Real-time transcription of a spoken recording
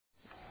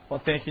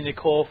Well, thank you,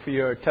 Nicole, for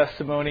your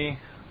testimony.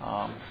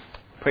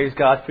 Praise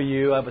God for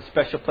you. I have a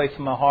special place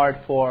in my heart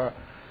for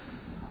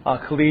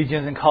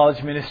collegians and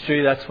college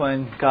ministry. That's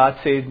when God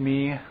saved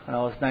me when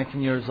I was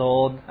 19 years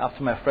old,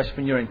 after my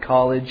freshman year in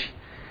college.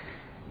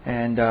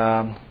 And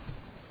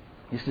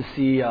used to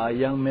see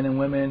young men and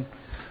women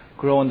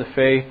grow in the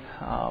faith.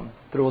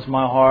 But it was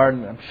my heart,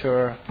 and I'm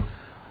sure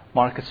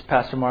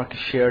Pastor Marcus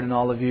shared, and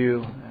all of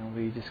you. And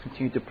we just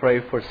continue to pray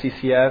for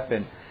CCF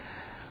and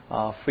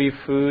free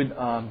food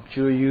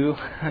drew you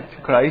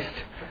to Christ.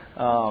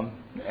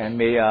 And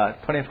may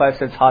 25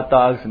 cents hot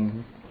dogs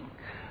and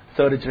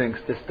soda drinks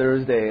this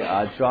Thursday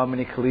draw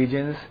many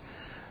collegians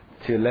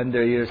to lend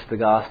their ears to the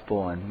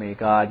gospel, and may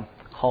God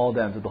call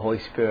them to the Holy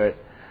Spirit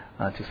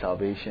to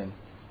salvation.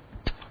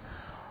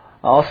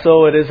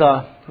 Also, it is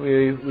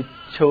we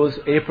chose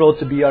April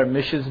to be our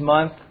missions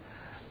month.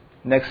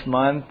 Next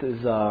month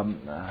is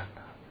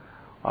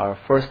our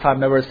first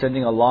time ever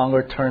sending a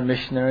longer-term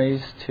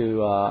missionaries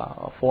to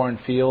a foreign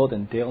field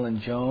in Dale and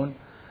Joan.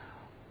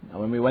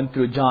 When we went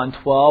through John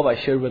 12, I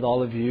shared with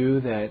all of you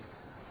that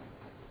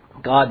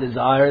God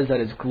desires that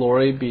His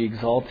glory be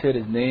exalted,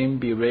 His name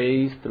be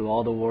raised through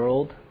all the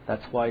world.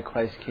 That's why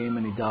Christ came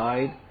and He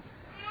died.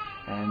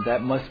 And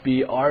that must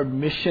be our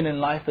mission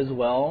in life as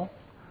well,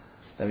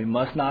 that we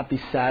must not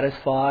be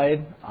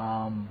satisfied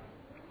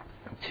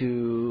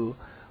to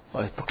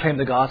proclaim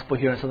the gospel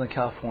here in Southern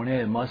California.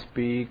 It must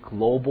be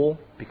global,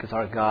 because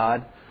our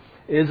God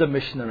is a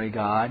missionary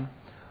God.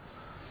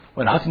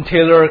 When Hudson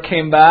Taylor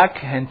came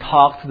back and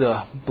talked to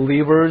the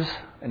believers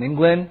in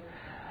England,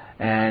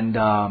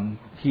 and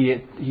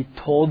he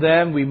told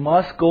them we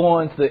must go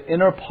into the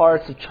inner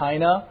parts of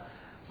China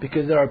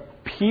because there are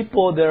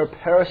people that are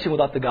perishing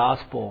without the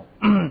gospel.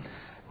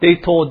 They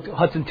told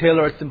Hudson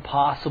Taylor it's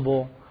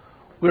impossible.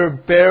 We're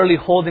barely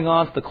holding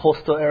on to the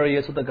coastal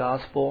areas with the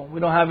gospel. We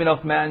don't have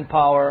enough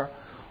manpower.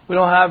 We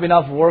don't have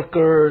enough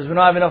workers. We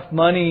don't have enough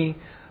money.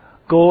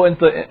 Go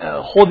into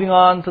holding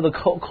on to the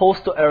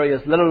coastal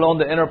areas, let alone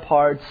the inner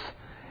parts.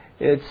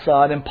 It's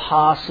an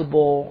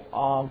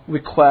impossible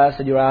request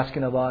that you're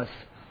asking of us.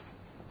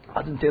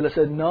 Hudson Taylor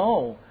said,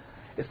 no,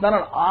 it's not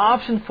an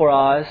option for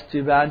us to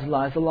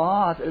evangelize the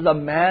lost. It's a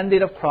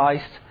mandate of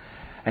Christ.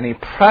 And he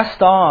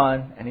pressed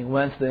on, and he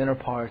went to the inner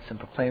parts and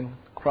proclaimed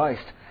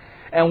Christ.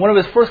 And one of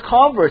his first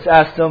converts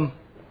asked him,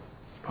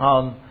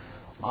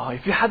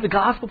 if you had the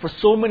gospel for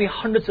so many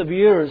hundreds of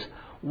years,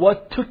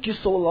 what took you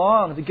so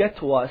long to get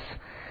to us?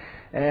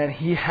 And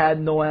he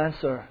had no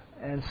answer.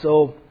 And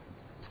so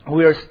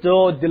we are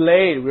still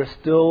delayed. We're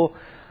still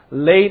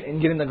late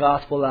in getting the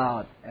gospel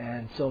out.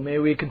 And so may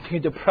we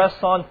continue to press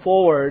on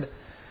forward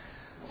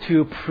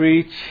to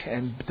preach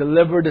and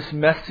deliver this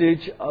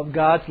message of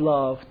God's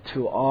love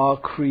to all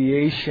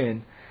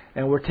creation.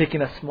 And we're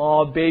taking a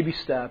small baby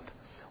step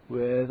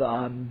with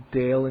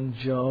Dale and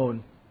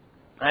Joan.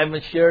 I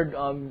haven't shared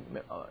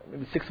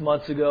maybe 6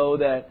 months ago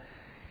that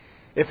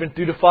if in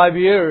 3 to 5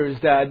 years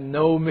that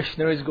no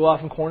missionaries go out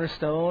from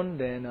Cornerstone,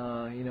 then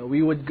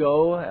we would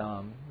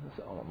go.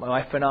 My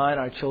wife and I and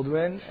our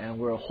children, and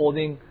we're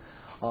holding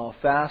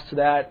fast to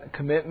that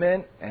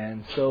commitment.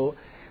 And so,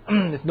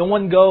 if no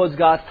one goes,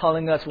 God's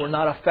telling us we're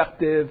not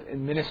effective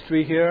in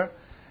ministry here.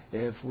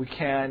 If we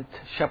can't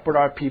shepherd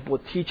our people,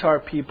 teach our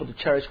people to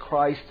cherish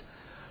Christ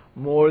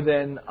more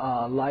than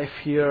life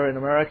here in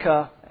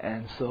America,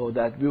 and so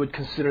that we would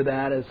consider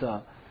that as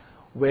a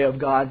way of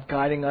God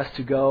guiding us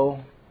to go.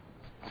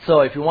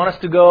 So if you want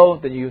us to go,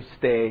 then you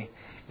stay.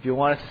 If you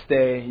want us to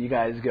stay, you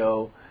guys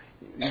go.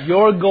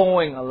 Your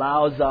going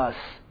allows us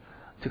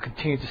to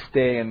continue to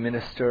stay and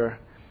minister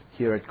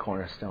here at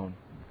Cornerstone.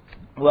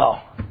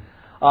 Well,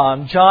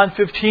 John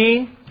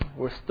 15,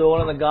 we're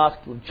still in the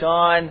Gospel of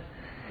John.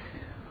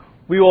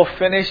 We will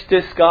finish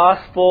this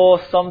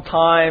Gospel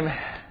sometime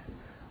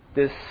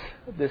this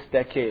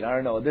decade. I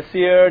don't know. This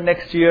year,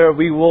 next year,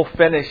 we will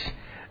finish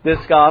this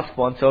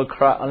gospel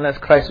unless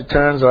Christ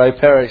returns or I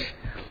perish.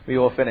 We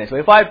will finish. So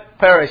if I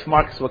perish,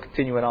 Marcus will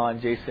continue it on.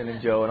 Jason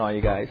and Joe and all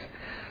you guys.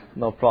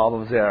 No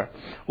problems there.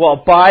 Well,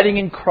 abiding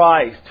in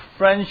Christ,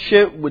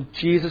 friendship with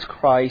Jesus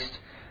Christ.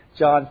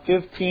 John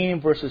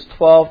 15 verses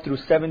 12 through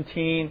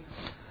 17.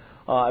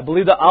 I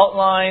believe the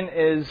outline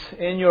is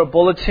in your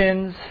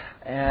bulletins,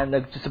 and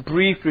just a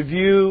brief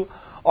review.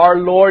 Our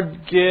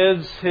Lord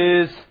gives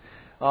His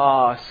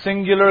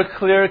singular,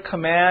 clear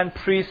command,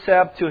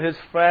 precept to His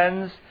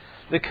friends.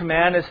 The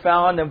command is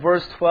found in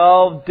verse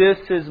 12. This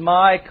is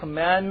my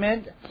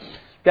commandment,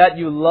 that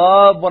you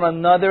love one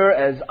another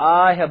as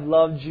I have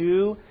loved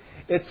you.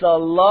 It's a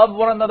love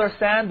one another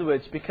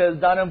sandwich, because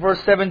down in verse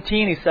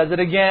 17 He says it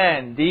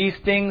again. These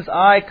things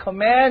I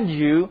command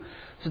you,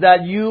 so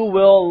that you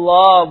will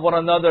love one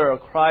another.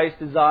 Christ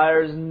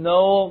desires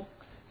no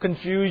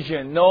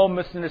confusion, no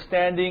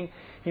misunderstanding.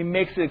 He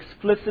makes it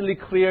explicitly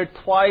clear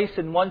twice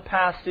in one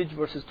passage,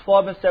 verses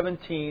 12 and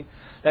 17,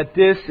 that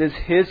this is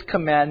His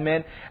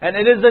commandment. And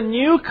it is a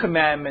new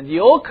commandment. The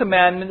old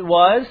commandment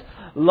was,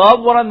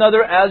 love one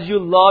another as you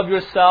love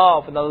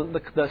yourself. And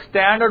the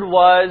standard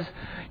was,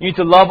 you need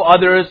to love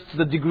others to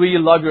the degree you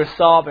love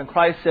yourself. And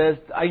Christ says,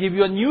 I give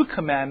you a new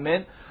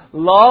commandment.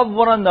 love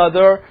one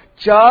another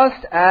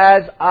just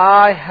as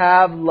I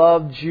have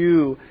loved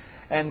you.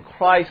 And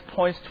Christ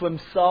points to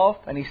Himself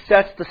and He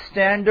sets the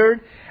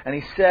standard. And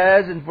He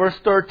says in verse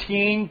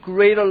 13,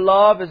 greater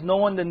love is no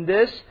one than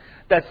this,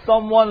 that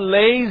someone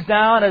lays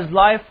down His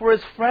life for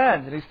his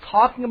friends. And He's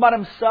talking about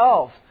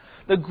Himself.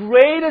 The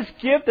greatest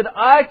gift that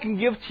I can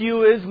give to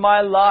you is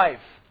my life.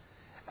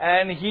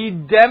 And He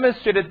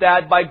demonstrated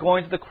that by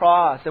going to the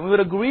cross. And we would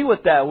agree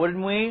with that,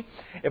 wouldn't we?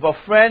 If a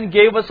friend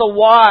gave us a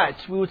watch,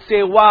 we would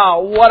say, wow,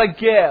 what a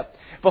gift.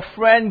 If a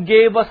friend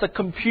gave us a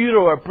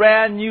computer, a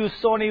brand new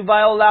Sony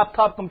Vaio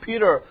laptop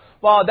computer,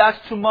 wow, that's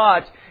too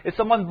much. If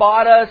someone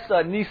bought us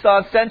a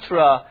Nissan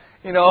Sentra,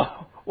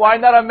 why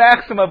not a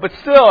Maxima? But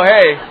still,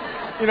 hey,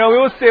 we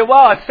would say,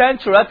 wow, a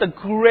Sentra, that's a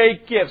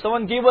great gift.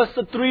 Someone gave us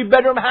a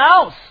 3-bedroom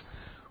house.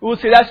 We would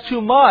say that's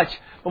too much.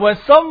 But when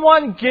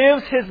someone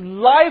gives his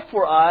life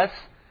for us,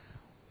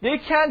 they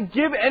can't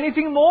give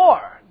anything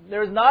more.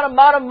 There's not an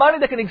amount of money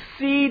that can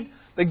exceed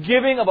the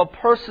giving of a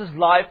person's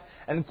life.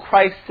 And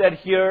Christ said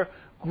here,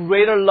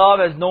 greater love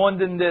has no one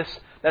than this,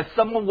 that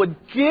someone would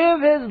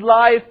give his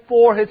life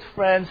for his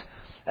friends.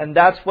 And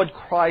that's what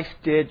Christ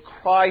did.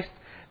 Christ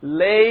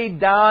laid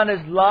down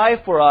His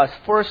life for us.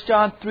 1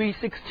 John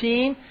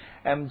 3:16.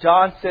 And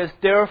John says,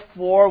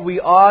 therefore we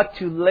ought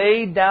to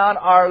lay down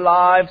our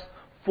lives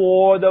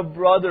for the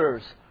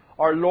brothers.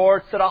 Our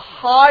Lord set a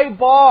high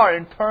bar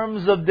in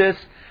terms of this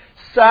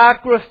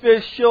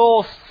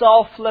sacrificial,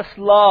 selfless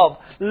love,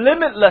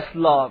 limitless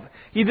love.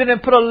 He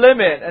didn't put a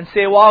limit and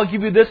say, well, I'll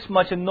give you this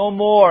much and no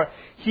more.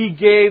 He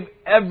gave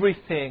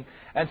everything.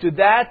 And to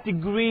that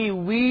degree,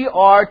 we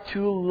are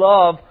to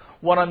love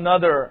one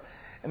another.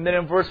 And then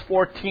in verse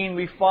 14,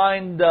 we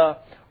find the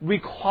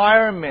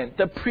requirement,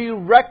 the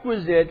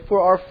prerequisite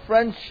for our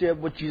friendship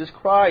with Jesus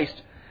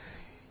Christ.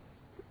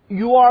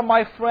 You are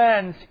my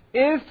friends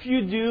if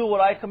you do what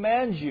I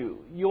command you.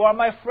 You are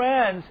my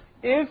friends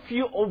if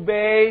you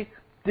obey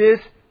this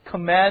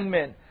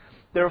commandment.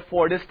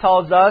 Therefore, this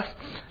tells us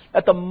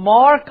that the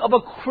mark of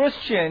a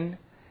Christian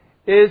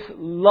is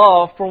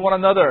love for one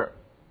another.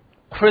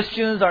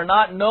 Christians are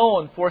not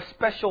known for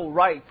special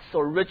rites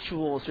or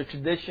rituals or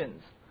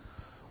traditions.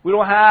 We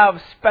don't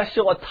have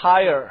special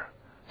attire,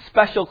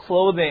 special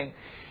clothing.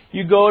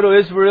 You go to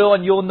Israel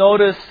and you'll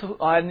notice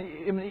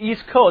in the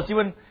East Coast,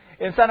 even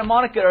in Santa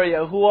Monica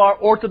area, who are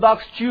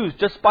Orthodox Jews,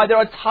 just by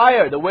their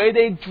attire, the way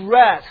they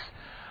dress,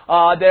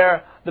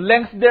 the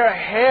length of their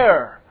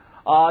hair,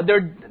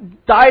 their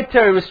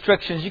dietary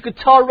restrictions. You could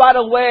tell right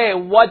away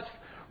what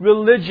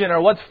religion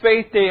or what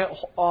faith they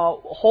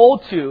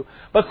hold to.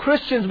 But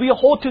Christians, we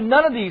hold to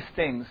none of these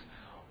things.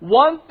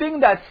 One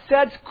thing that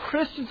sets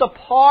Christians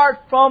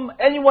apart from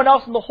anyone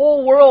else in the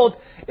whole world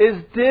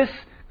is this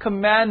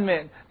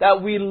commandment,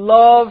 that we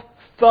love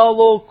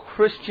fellow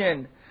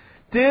Christian.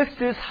 This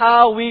is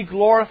how we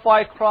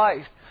glorify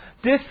Christ.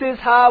 This is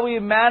how we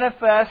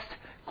manifest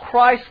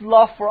Christ's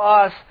love for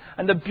us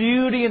and the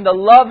beauty and the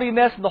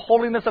loveliness and the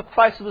holiness of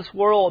Christ to this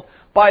world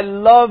by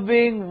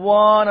loving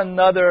one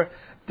another.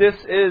 This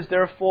is,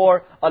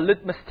 therefore, a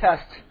litmus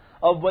test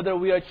of whether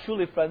we are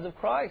truly friends of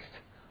Christ.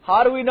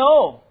 How do we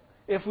know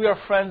if we are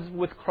friends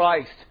with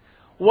Christ?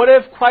 What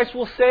if Christ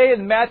will say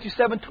in Matthew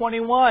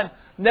 7:21,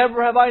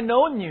 never have I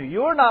known you.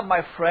 You're not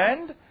my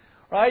friend.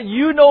 Right?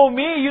 You know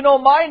me. You know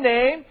my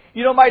name.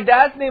 You know my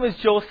dad's name is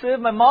Joseph.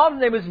 My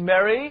mom's name is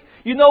Mary.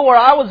 You know where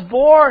I was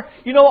born.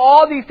 You know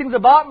all these things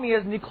about me,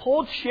 as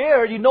Nicole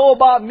shared. You know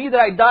about me that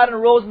I died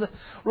and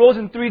rose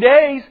in 3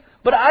 days.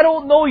 But I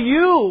don't know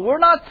you. We're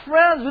not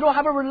friends. We don't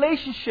have a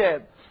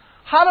relationship.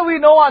 How do we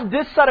know on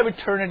this side of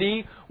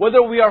eternity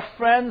whether we are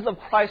friends of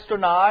Christ or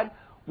not?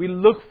 We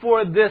look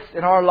for this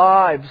in our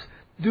lives.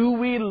 Do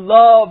we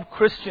love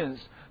Christians?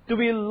 Do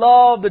we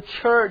love the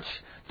church?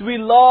 Do we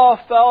love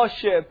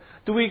fellowship?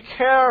 Do we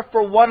care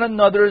for one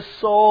another's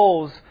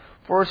souls?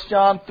 1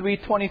 John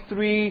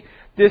 3:23,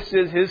 this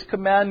is His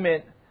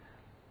commandment.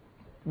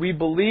 We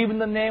believe in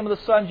the name of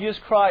the Son, Jesus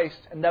Christ,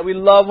 and that we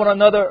love one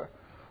another.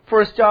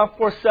 1 John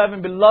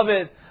 4:7,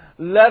 beloved,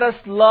 let us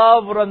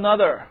love one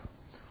another.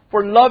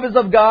 For love is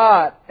of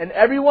God, and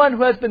everyone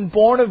who has been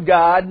born of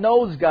God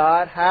knows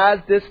God, has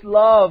this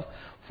love.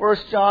 1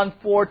 John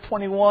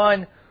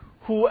 4:21,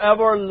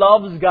 whoever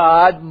loves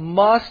God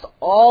must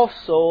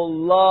also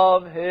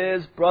love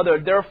his brother.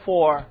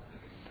 Therefore,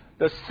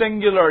 the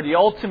singular, the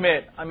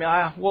ultimate,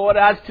 what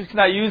adjectives can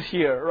I use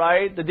here,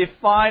 right? The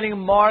defining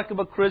mark of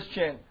a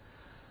Christian.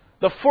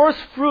 The first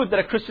fruit that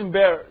a Christian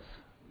bears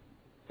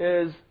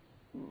is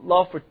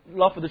love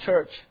for the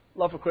church,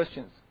 love for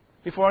Christians,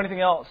 before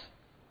anything else.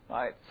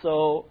 Right?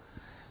 So,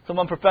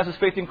 someone professes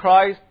faith in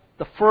Christ,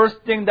 the first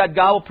thing that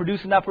God will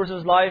produce in that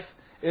person's life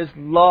is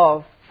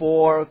love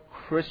for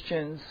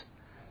Christians.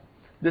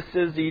 This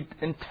is the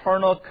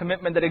internal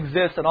commitment that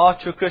exists in all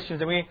true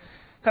Christians. And we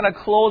kind of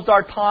closed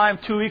our time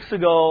 2 weeks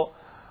ago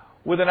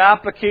with an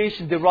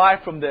application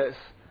derived from this.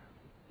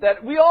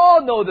 That we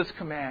all know this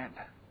command.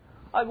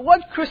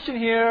 What Christian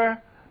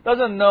here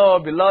doesn't know,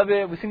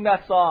 beloved? We sing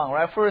that song,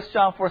 right? 1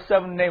 John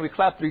 4:7 and 8. We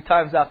clap 3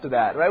 times after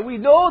that, right? We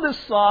know this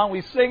song.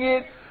 We sing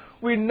it.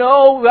 We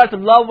know we have to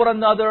love one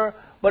another,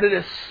 but it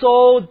is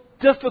so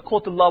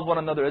difficult to love one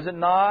another, is it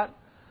not?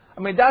 I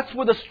mean, that's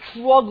where the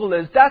struggle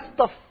is. That's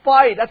the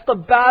fight. That's the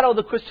battle of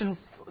the Christian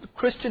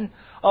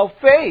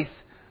faith.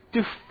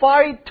 To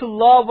fight to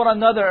love one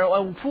another.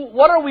 And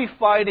what are we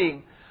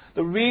fighting?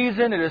 The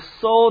reason it is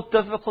so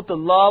difficult to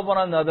love one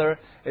another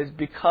is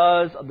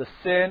because of the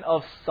sin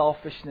of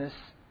selfishness.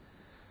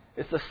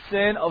 It's the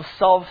sin of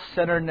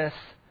self-centeredness.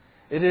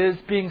 It is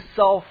being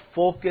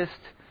self-focused.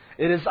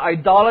 It is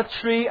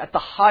idolatry at the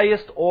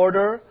highest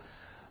order,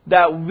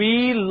 that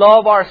we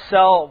love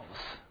ourselves.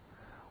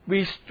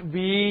 We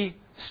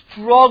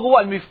struggle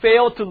and we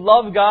fail to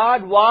love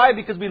God. Why?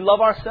 Because we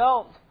love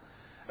ourselves.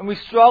 And we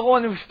struggle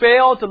and we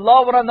fail to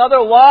love one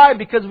another. Why?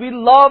 Because we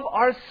love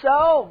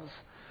ourselves.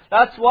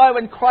 That's why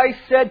when Christ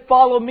said,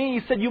 "Follow me,"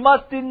 He said, you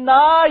must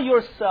deny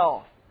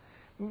yourself.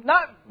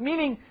 Not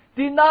meaning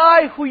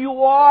deny who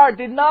you are,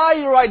 deny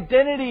your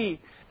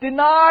identity,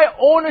 deny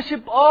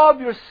ownership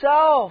of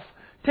yourself.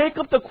 Take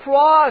up the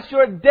cross.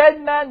 You're a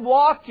dead man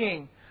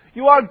walking.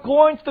 You are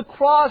going to the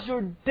cross.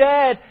 You're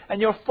dead and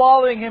you're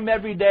following Him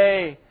every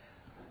day.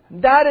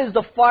 That is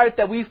the fight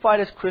that we fight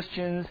as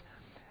Christians.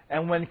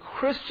 And when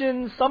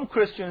some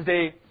Christians,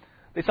 they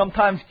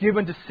sometimes give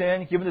into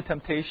sin, give into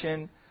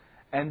temptation,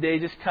 and they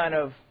just kind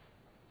of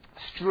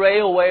stray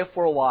away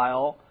for a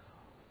while.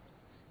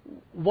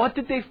 What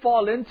did they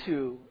fall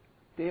into?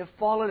 They have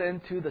fallen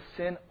into the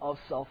sin of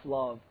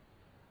self-love.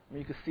 I mean,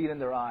 you can see it in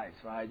their eyes,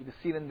 right? You can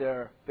see it in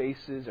their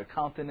faces, their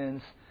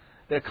countenance,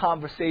 their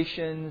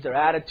conversations, their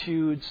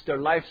attitudes, their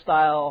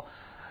lifestyle.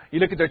 You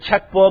look at their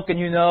checkbook and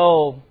you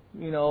know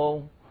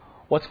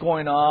what's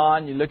going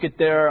on. You look at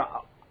their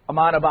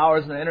amount of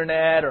hours on the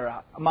internet,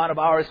 or amount of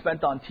hours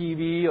spent on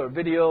TV or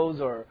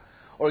videos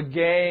or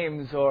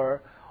games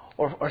or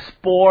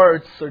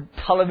sports or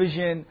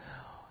television.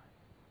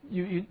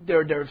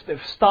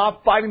 They've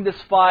stopped fighting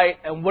this fight,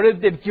 and what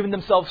have they given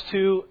themselves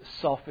to?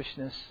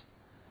 Selfishness,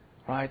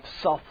 right?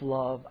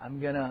 Self-love. I'm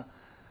gonna,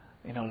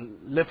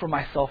 live for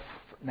myself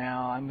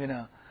now. I'm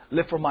gonna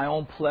live for my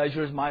own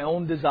pleasures, my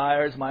own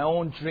desires, my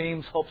own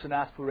dreams, hopes, and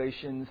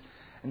aspirations,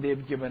 and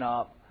they've given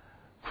up.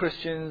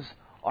 Christians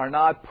are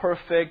not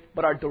perfect,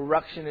 but our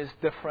direction is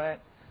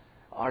different.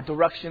 Our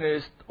direction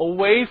is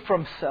away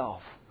from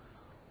self.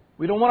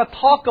 We don't want to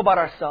talk about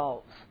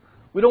ourselves.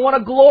 We don't want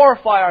to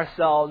glorify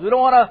ourselves. We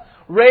don't want to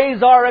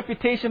raise our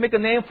reputation, make a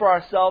name for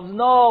ourselves.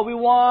 No, we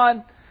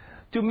want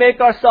to make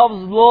ourselves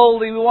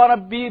lowly. We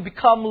want to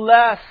become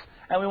less,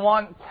 and we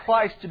want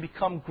Christ to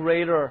become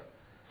greater.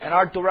 And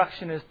our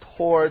direction is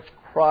towards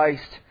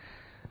Christ.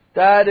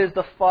 That is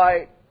the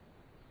fight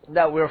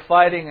that we're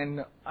fighting.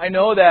 And I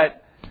know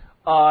that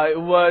it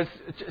was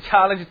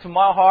challenging to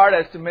my heart,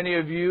 as to many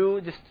of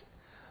you, just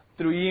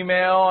through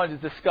email and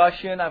just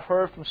discussion. I've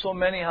heard from so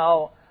many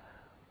how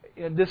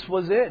this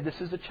was it. This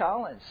is the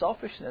challenge.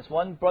 Selfishness.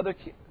 One brother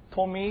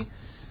told me,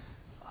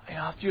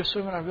 after your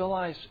sermon, I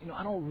realized,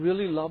 I don't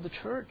really love the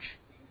church.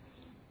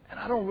 And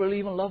I don't really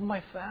even love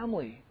my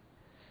family.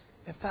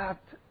 In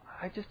fact,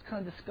 I just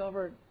kind of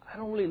discovered I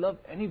don't really love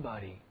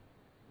anybody.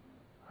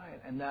 Right?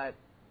 And that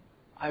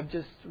I've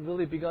just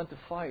really begun to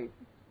fight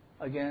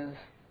against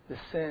the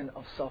sin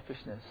of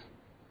selfishness.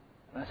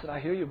 And I said, I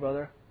hear you,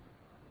 brother.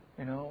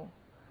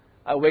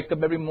 I wake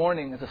up every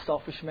morning as a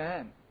selfish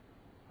man.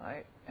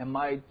 Right? And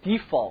my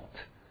default,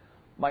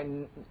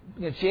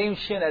 James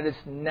Shin at its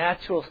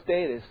natural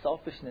state is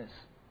selfishness.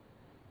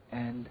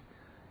 And,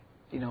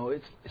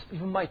 it's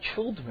even my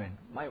children,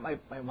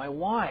 my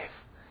wife,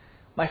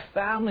 my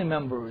family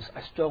members,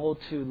 I struggle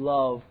to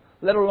love,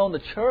 let alone the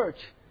church.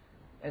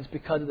 And it's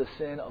because of the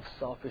sin of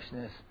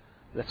selfishness.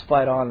 Let's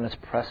fight on and let's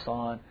press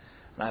on.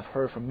 And I've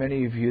heard from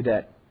many of you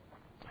that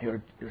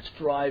you're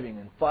striving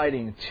and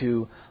fighting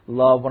to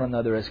love one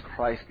another as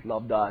Christ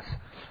loved us.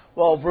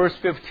 Well, verse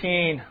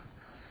 15,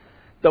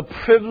 the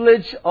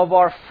privilege of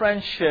our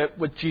friendship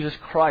with Jesus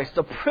Christ.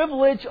 The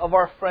privilege of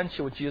our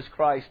friendship with Jesus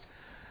Christ.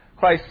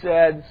 Christ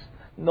says,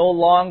 no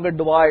longer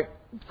do I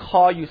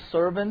call you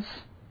servants,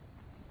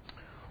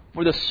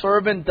 for the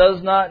servant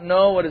does not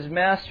know what his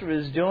master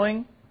is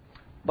doing,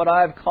 but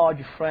I have called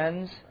you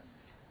friends.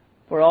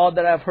 For all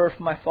that I have heard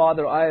from my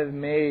Father, I have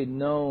made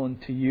known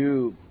to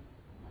you.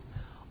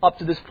 Up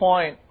to this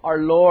point, our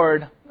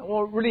Lord,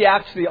 really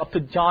actually up to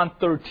John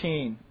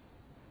 13,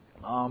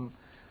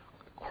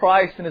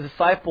 Christ and His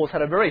disciples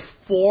had a very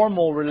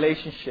formal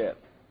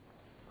relationship.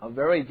 A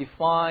very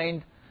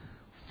defined,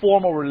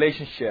 formal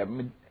relationship.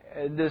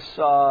 This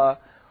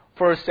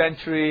first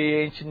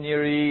century, ancient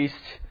Near East,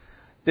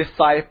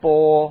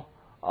 disciple,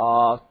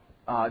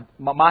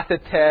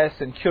 Mathetes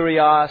and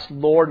Kyrios,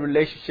 Lord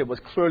relationship was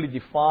clearly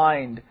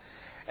defined.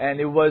 And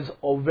it was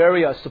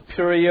very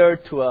superior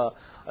to a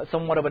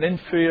somewhat of an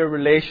inferior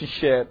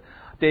relationship.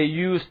 They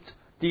used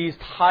these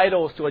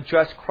titles to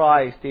address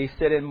Christ. They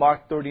said in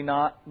Mark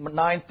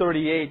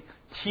 9:38,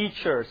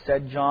 teacher,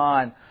 said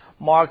John.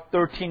 Mark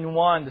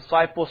 13:1,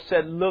 disciples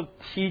said, look,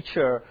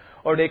 teacher.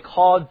 Or they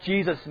called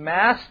Jesus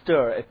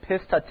master,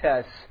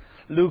 epistates.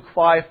 Luke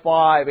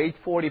 5:5,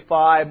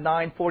 8:45,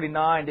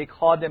 9:49, they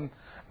called Him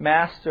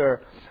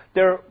master.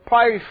 their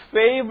probably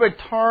favorite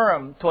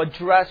term to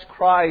address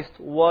Christ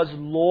was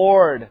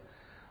Lord.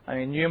 I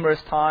mean,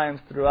 numerous times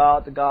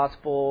throughout the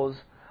Gospels,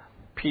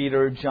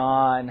 Peter,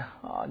 John,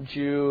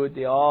 Jude,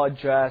 they all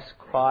address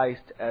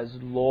Christ as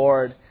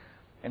Lord.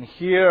 And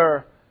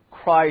here,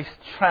 Christ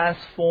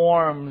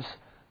transforms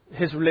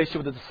His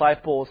relationship with the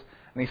disciples,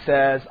 and He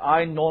says,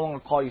 I no longer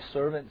call you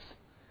servants.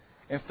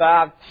 In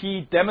fact,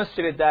 He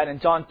demonstrated that in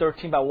John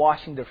 13 by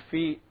washing their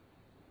feet.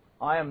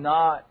 I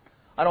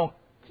don't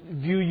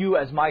view you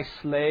as my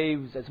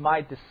slaves, as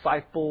my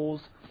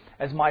disciples,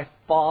 as my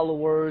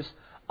followers.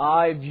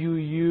 I view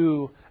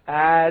you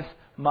as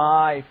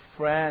my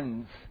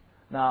friends.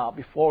 Now,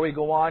 before we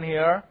go on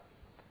here,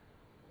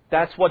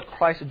 that's what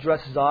Christ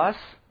addresses us.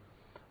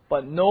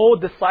 But no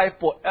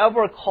disciple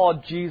ever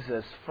called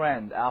Jesus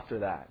friend after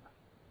that.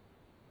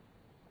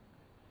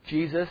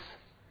 Jesus,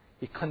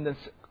 He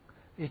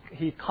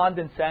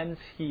condescends,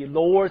 He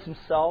lowers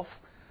Himself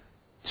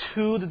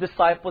to the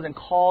disciples and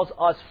calls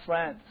us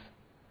friends.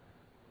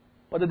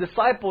 But the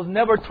disciples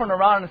never turn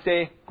around and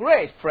say,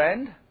 great,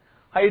 friend.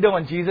 How you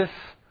doing, Jesus?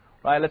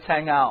 Right, let's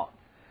hang out.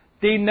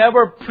 They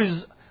never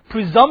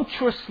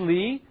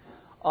presumptuously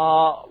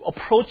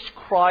approached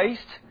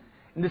Christ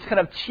in this kind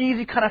of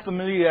cheesy kind of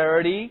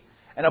familiarity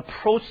and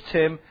approached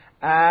Him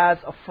as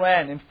a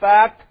friend. In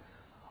fact,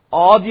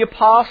 all the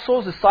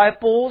apostles,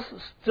 disciples,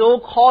 still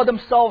call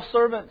themselves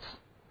servants,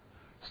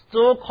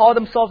 still call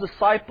themselves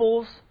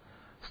disciples,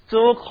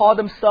 still call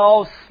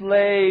themselves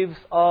slaves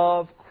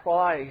of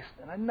Christ.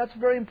 And I think that's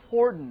very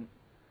important,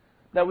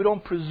 that we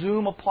don't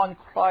presume upon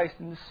Christ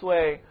in this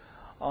way.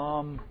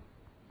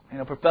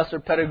 Professor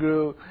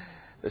Pettigrew,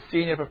 the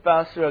senior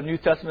professor of New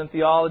Testament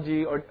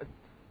theology, or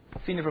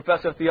senior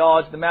professor of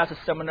theology at the Master's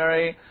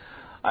Seminary.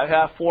 I've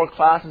had 4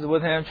 classes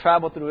with him,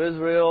 traveled through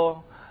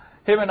Israel.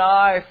 Him and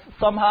I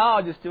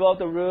somehow just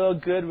developed a real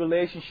good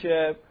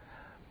relationship.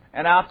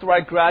 And after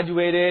I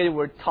graduated,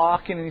 we're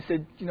talking, and he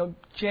said,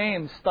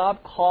 James,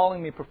 stop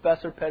calling me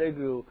Professor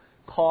Pettigrew.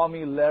 Call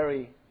me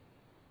Larry.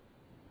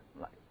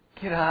 I'm like,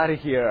 get out of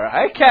here.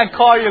 I can't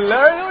call you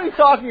Larry. What are you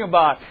talking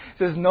about?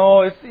 He says,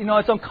 no,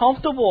 it's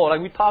uncomfortable.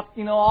 Like we talk,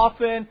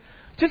 often.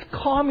 Just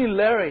call me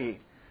Larry.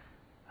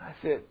 I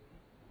said,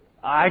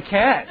 I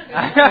can't.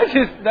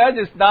 That's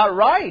just not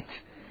right.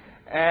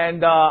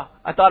 And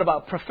I thought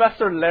about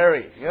Professor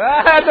Larry.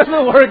 That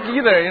doesn't work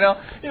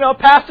either,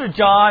 Pastor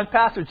John,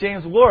 Pastor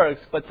James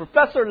works, but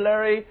Professor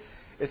Larry,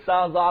 it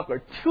sounds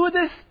awkward. To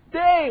this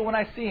day, when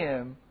I see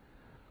him,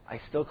 I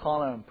still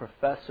call him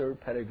Professor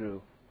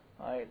Pettigrew,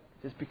 right?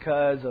 Just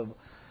because of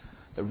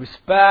the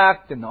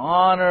respect and the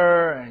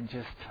honor and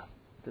just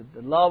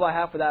the love I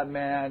have for that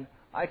man.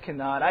 I dare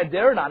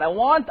not.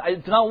 I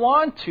do not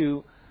want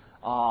to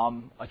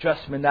address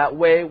him in that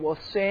way. Well,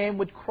 same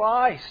with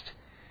Christ.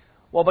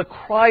 Well, but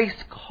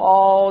Christ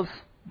calls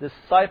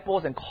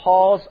disciples and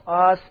calls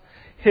us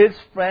His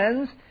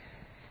friends.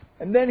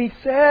 And then He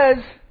says,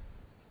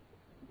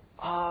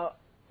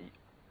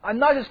 I'm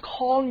not just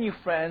calling you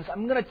friends.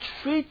 I'm going to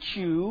treat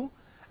you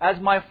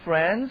as my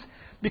friends,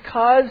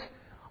 because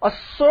a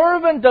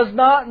servant does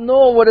not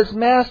know what his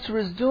master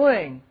is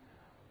doing,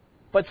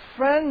 but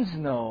friends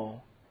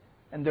know.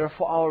 And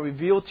therefore I will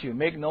reveal to you,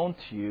 make known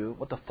to you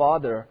what the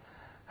Father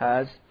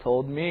has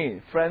told me.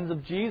 Friends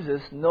of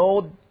Jesus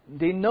know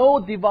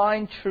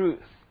divine truth.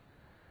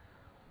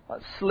 A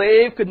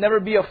slave could never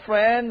be a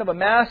friend of a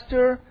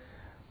master,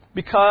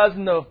 because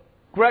in the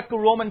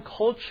Greco-Roman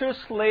culture,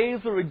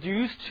 slaves were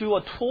reduced to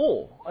a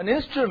tool, an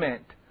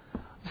instrument.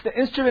 It's the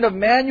instrument of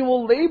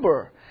manual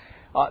labor.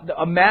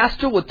 A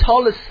master would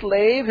tell his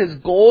slave his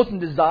goals and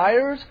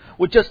desires,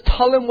 would just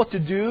tell him what to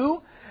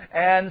do,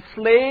 and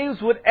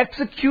slaves would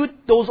execute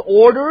those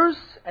orders,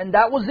 and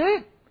that was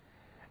it.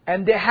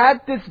 And they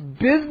had this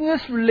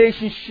business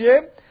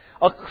relationship,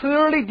 a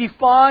clearly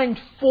defined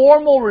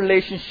formal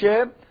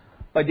relationship,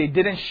 but they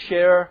didn't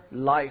share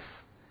life.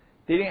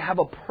 They didn't have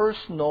a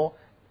personal,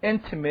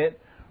 intimate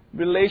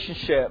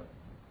relationship.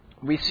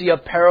 We see a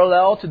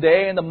parallel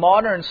today in the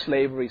modern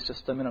slavery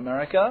system in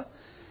America.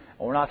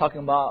 We're not talking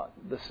about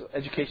the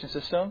education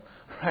system,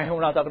 right?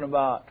 We're not talking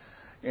about,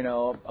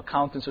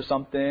 accountants or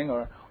something.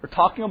 Or we're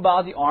talking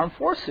about the armed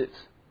forces,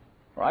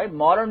 right?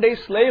 Modern day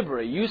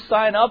slavery. You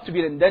sign up to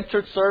be an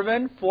indentured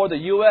servant for the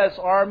U.S.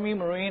 Army,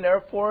 Marine,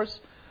 Air Force,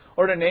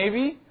 or the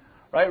Navy,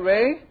 right,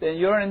 Ray? Then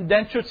you're an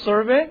indentured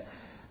servant.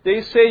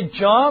 They say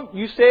jump,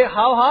 you say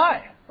how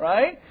high,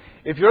 right?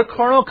 If your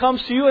colonel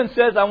comes to you and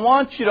says, I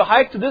want you to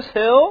hike to this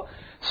hill,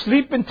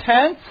 sleep in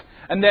tents,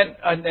 and then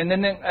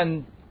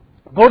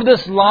go to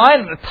this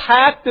line and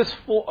attack this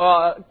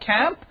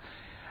camp,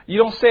 you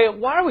don't say,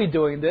 why are we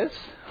doing this,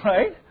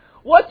 right?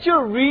 What's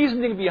your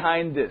reasoning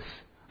behind this?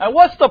 And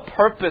what's the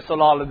purpose of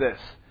all of this,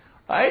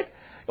 right?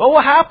 What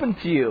will happen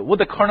to you? Will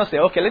the colonel say,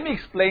 okay, let me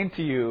explain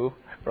to you,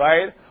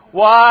 right,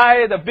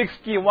 why the big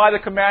scheme, why the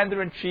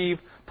commander-in-chief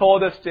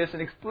told us this,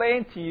 and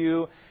explain to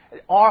you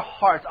our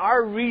hearts,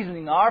 our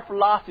reasoning, our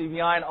philosophy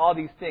behind all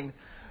these things.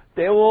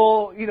 They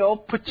will,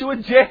 put you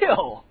in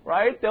jail,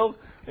 right? They'll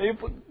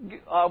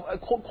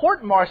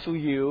court-martial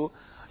you,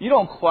 You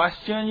don't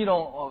question. You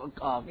don't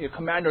your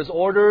commander's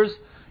orders.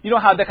 You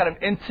don't have that kind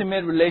of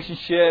intimate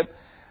relationship.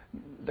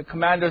 The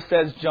commander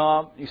says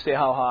jump, you say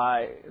how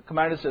high. The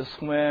commander says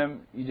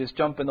swim, you just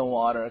jump in the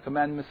water. The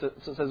commander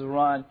says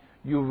run,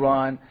 you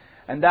run.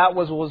 And that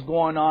was what was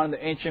going on in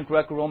the ancient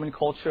Greco-Roman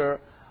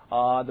culture.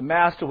 The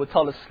master would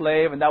tell the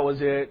slave, and that was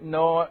it.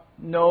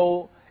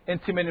 No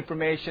intimate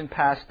information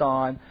passed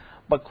on.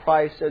 But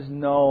Christ says,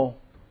 no,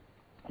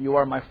 you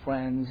are my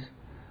friends.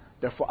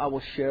 Therefore, I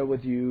will share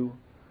with you,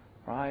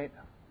 right,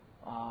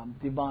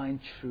 divine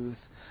truth.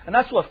 And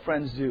that's what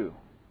friends do,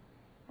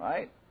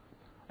 right?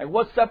 Like,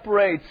 what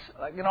separates,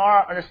 like, in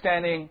our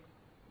understanding,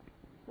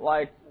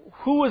 like,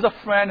 who is a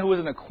friend, who is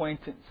an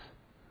acquaintance?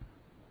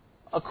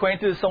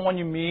 Acquaintance is someone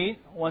you meet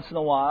once in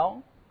a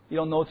while, you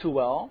don't know too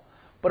well.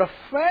 But a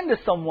friend is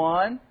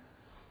someone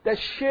that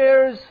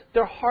shares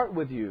their heart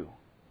with you,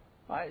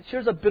 right?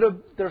 Shares a bit of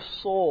their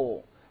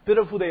soul, a bit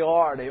of who they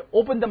are. They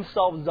open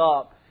themselves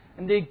up,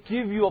 and they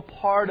give you a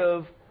part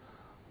of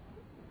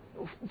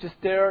just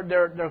their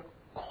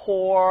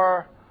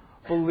core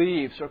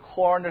beliefs or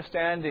core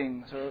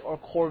understandings or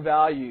core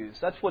values.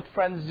 That's what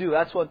friends do.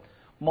 That's what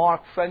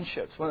mark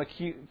friendships, one of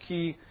the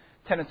key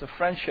tenets of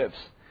friendships.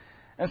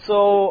 And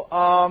so,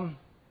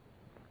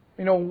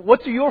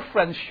 what do your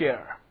friends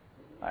share?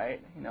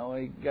 Right?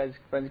 You guys,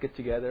 friends get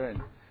together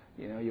and,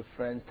 your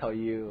friends tell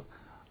you,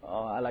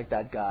 oh, I like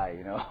that guy,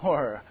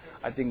 or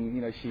I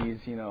think, she's,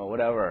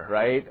 whatever,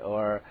 right?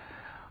 Or,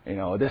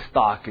 this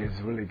stock is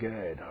really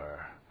good,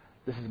 or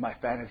this is my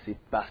fantasy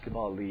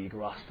basketball league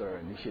roster,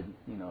 and you should,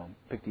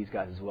 pick these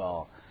guys as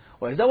well.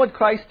 Well, is that what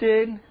Christ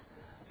did?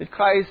 Did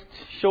Christ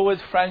show His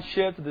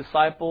friendship to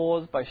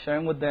disciples by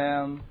sharing with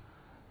them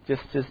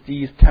just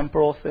these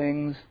temporal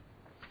things?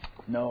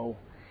 No.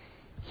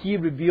 He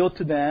revealed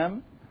to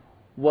them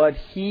what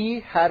He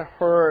had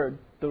heard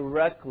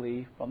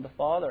directly from the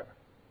Father.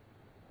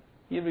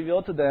 He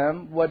revealed to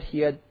them what He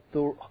had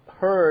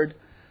heard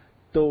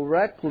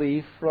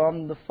directly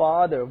from the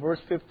Father. Verse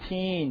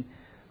 15.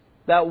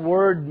 That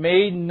word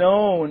made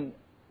known,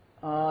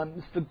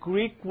 it's the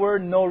Greek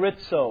word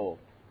norizo,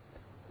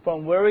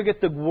 from where we get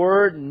the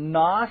word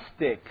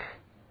Gnostic,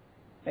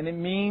 and it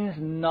means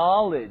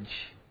knowledge.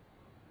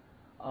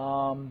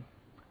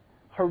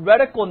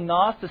 Heretical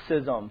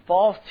Gnosticism,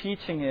 false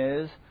teaching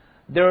is,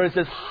 there is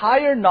this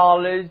higher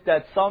knowledge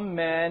that some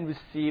men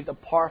received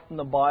apart from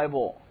the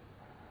Bible.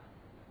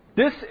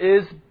 This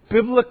is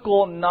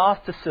biblical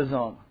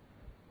Gnosticism.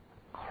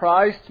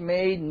 Christ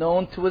made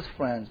known to His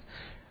friends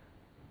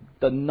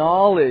the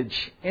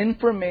knowledge,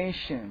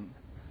 information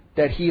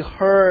that He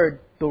heard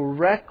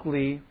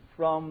directly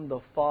from the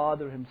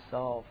Father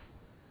Himself.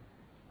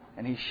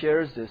 And He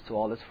shares this to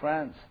all His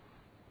friends.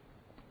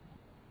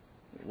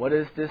 What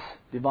is this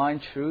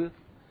divine truth?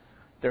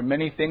 There are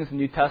many things in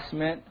the New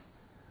Testament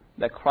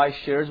that Christ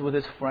shares with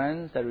His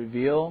friends that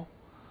reveal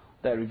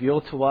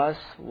to us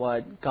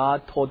what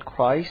God told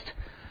Christ.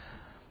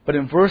 But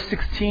in verse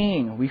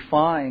 16, we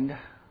find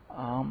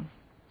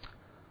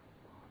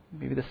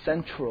maybe the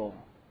central,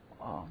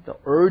 the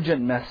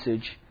urgent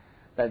message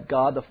that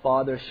God the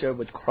Father shared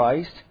with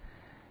Christ.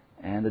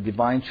 And the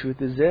divine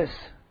truth is this: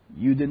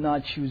 you did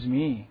not choose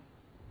me,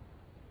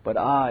 but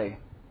I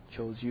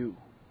chose you.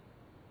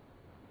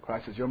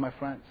 Christ says, you're my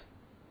friends.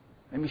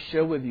 Let me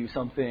share with you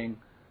something,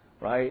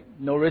 right?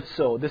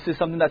 Norizo. This is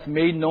something that's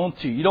made known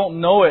to you. You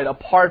don't know it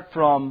apart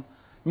from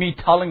me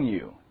telling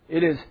you.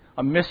 It is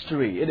a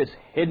mystery. It is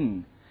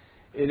hidden.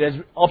 It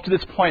has, up to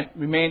this point,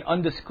 remained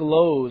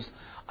undisclosed.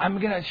 I'm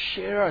going to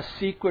share a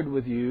secret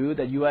with you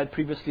that you had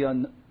previously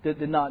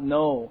did not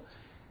know.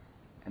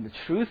 And the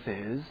truth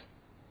is,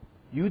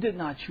 you did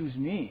not choose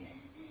me,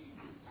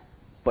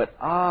 but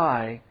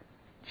I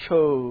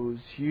chose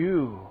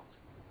you.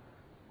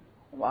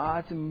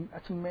 Wow,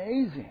 that's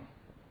amazing.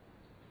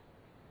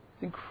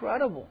 It's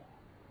incredible.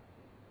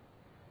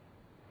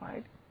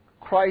 Right?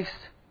 Christ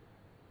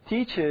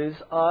teaches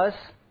us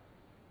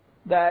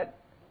that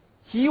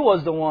He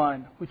was the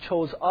one who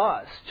chose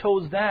us,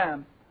 chose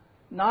them,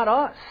 not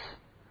us.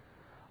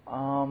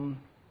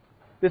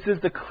 This is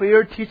the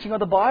clear teaching of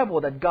the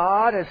Bible, that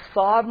God has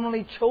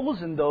sovereignly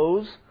chosen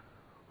those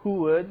who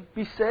would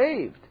be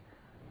saved.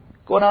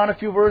 Going on a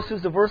few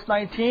verses to verse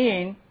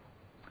 19.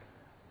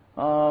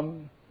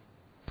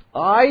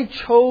 I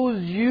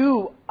chose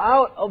you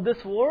out of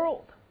this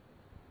world.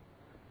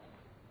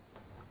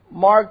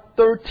 Mark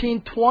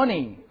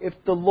 13:20. If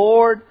the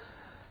Lord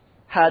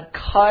had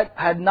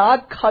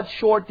not cut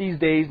short these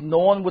days, no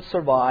one would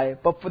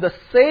survive. But for the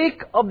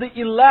sake of the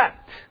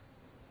elect,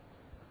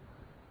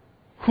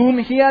 whom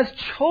He has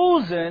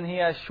chosen, He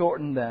has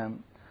shortened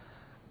them.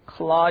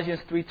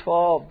 Colossians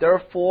 3:12.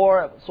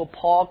 Therefore, so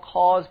Paul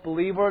calls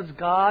believers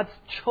God's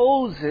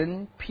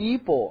chosen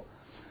people.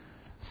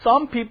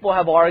 Some people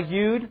have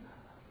argued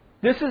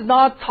this is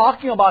not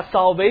talking about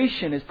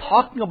salvation. It's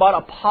talking about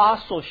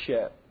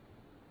apostleship,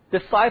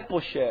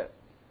 discipleship.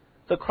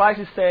 So Christ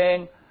is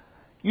saying,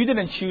 you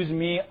didn't choose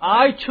me.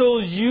 I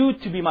chose you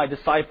to be my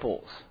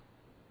disciples.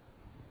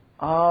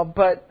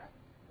 But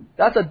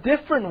that's a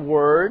different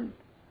word.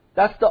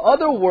 That's the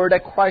other word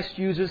that Christ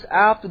uses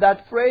after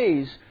that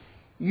phrase.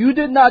 You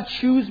did not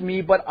choose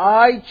me, but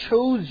I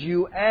chose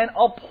you and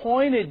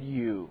appointed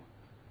you.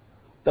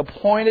 The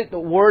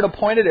word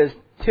appointed is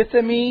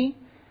tithemi,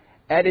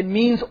 and it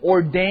means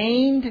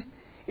ordained.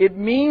 It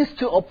means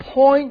to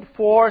appoint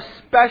for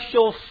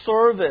special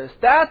service.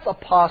 That's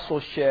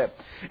apostleship.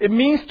 It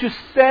means to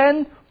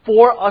send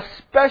for a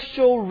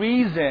special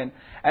reason.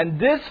 And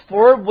this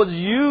verb was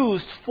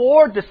used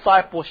for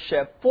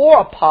discipleship, for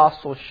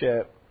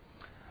apostleship.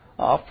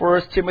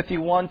 1 Timothy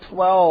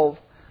 1:12.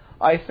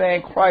 I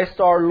thank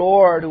Christ our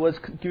Lord who has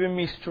given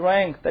me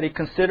strength, that He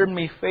considered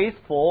me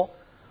faithful,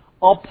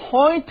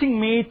 appointing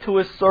me to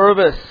His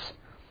service.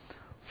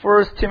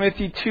 1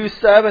 Timothy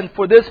 2:7,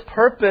 for this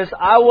purpose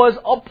I was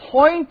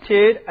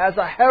appointed as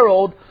a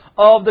herald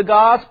of the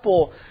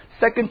gospel.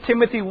 2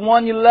 Timothy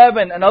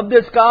 1:11, and of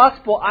this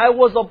gospel I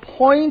was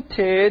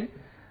appointed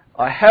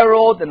a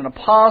herald and an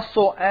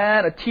apostle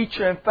and a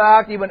teacher. In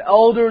fact, even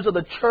elders of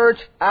the church,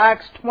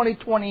 Acts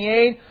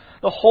 20:28,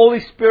 the Holy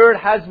Spirit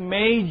has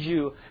made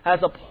you, has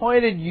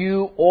appointed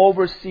you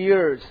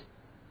overseers.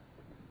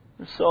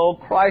 So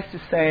Christ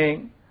is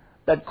saying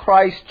that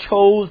Christ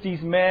chose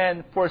these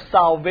men for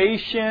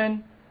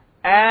salvation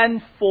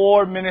and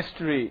for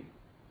ministry.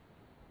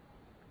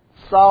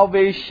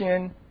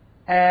 Salvation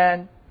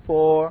and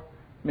for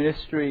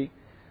ministry.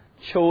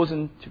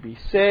 Chosen to be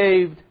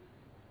saved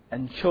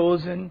and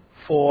chosen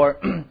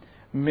for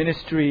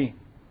ministry.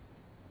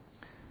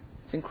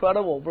 It's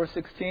incredible. Verse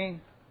 16.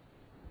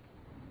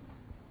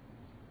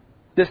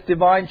 This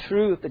divine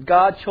truth that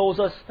God chose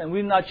us and we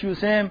did not choose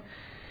Him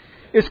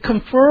is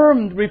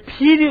confirmed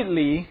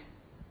repeatedly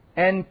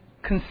and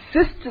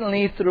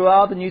consistently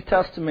throughout the New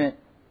Testament.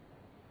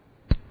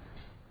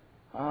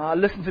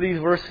 Listen to these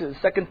verses.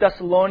 2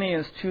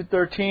 Thessalonians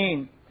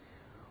 2:13.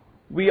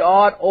 We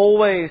ought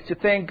always to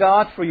thank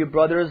God for you,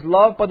 brothers,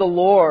 loved by the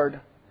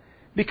Lord,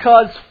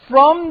 because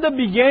from the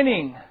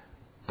beginning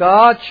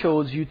God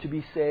chose you to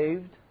be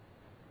saved.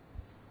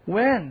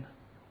 When?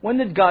 When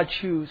did God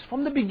choose?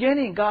 From the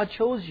beginning, God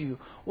chose you.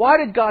 Why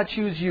did God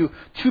choose you?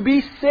 To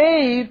be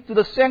saved through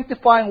the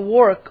sanctifying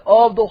work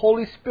of the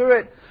Holy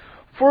Spirit.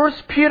 1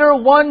 Peter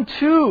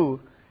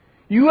 1:2,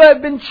 you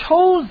have been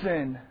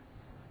chosen.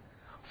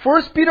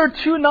 1 Peter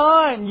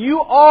 2:9, you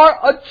are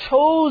a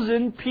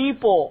chosen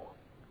people.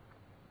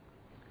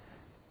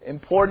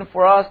 Important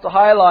for us to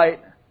highlight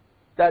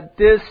that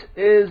this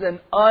is an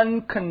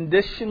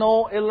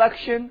unconditional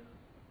election.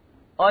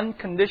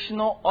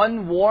 Unconditional,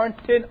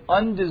 unwarranted,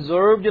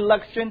 undeserved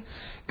election.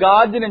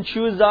 God didn't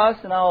choose us,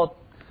 and I'll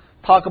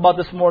talk about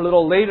this more a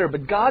little later,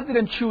 but God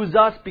didn't choose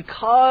us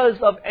because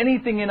of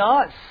anything in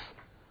us,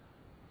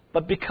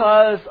 but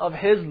because of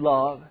His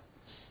love,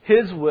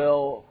 His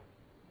will,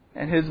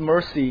 and His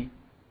mercy.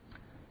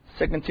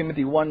 2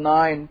 Timothy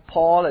 1:9,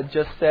 Paul had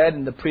just said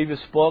in the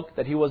previous book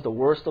that he was the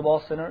worst of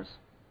all sinners.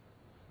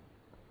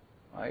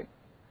 Right?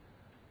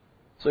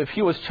 So if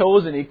he was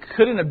chosen, it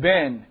couldn't have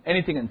been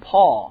anything in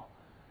Paul,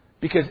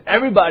 because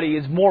everybody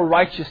is more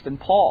righteous than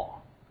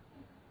Paul.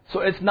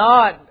 So it's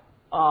not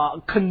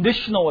a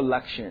conditional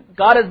election.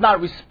 God is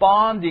not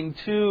responding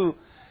to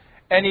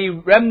any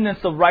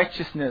remnants of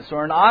righteousness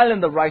or an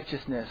island of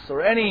righteousness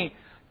or any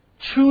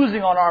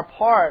choosing on our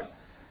part.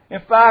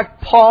 In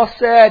fact, Paul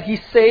said He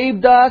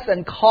saved us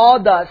and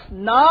called us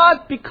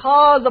not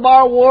because of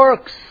our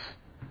works.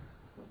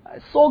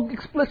 It's so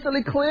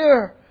explicitly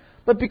clear.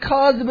 But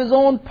because of His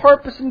own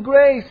purpose and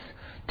grace.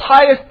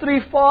 Titus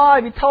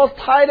 3:5, he tells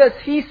Titus,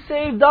 He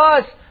saved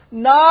us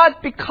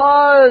not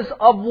because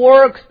of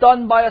works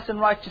done by us in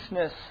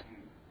righteousness.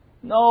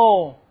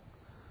 No.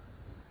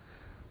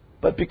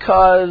 But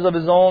because of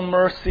His own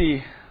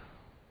mercy,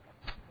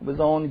 of His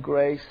own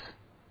grace.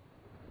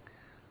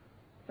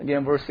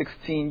 Again, verse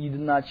 16, you did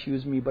not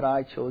choose me, but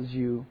I chose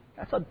you.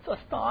 That's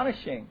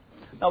astonishing.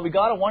 Now we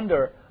got to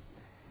wonder,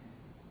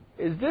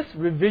 is this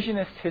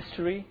revisionist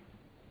history?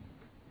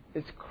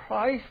 Is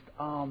Christ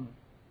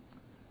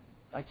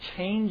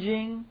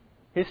changing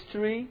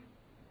history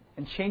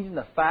and changing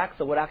the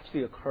facts of what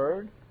actually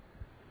occurred?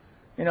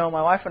 You know,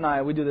 my wife and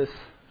I, we do this,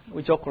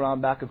 we joke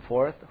around back and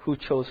forth, who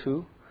chose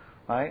who,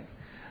 right?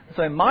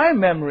 So in my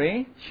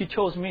memory, she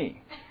chose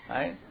me,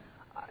 right?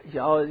 I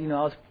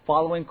was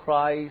following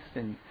Christ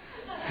and,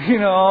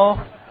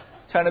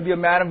 trying to be a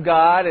man of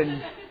God,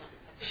 and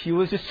she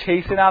was just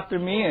chasing after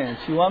me, and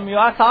she wanted me.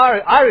 That's how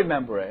I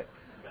remember it,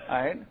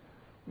 right?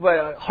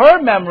 But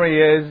her memory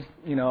is,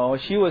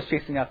 she was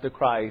chasing after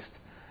Christ,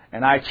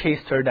 and I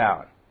chased her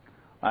down.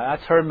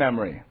 That's her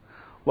memory.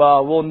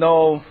 Well, we'll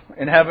know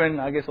in heaven.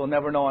 I guess we'll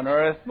never know on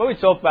earth. But we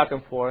joke back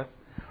and forth,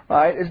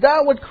 right? Is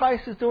that what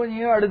Christ is doing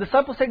here? Are the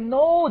disciples saying,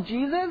 "No,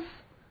 Jesus,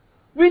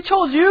 we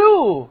chose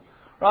you,"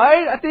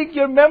 right? I think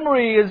your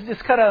memory is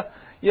just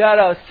you had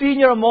a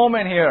senior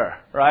moment here,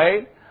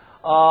 right?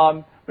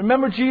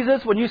 Remember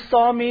Jesus when you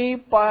saw me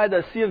by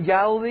the Sea of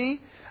Galilee,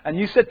 and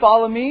you said,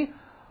 "Follow me."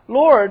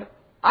 Lord,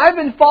 I've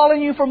been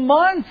following you for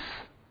months,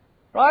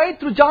 right?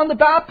 Through John the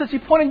Baptist, He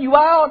pointed you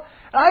out.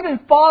 And I've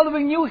been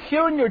following you,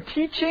 hearing your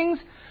teachings.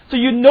 So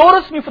you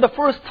noticed me for the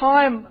first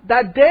time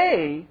that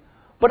day.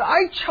 But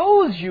I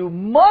chose you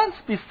months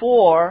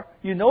before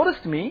you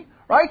noticed me,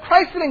 right?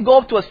 Christ didn't go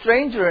up to a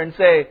stranger and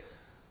say,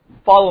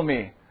 follow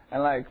me.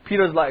 And like,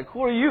 Peter's like,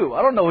 who are you?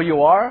 I don't know who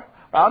you are.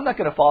 I'm not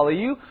going to follow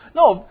you.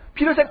 No,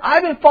 Peter said,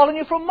 I've been following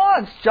you for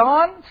months.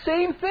 John,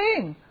 same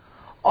thing.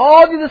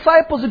 All the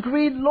disciples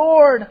agreed,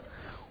 Lord,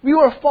 we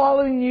were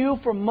following you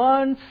for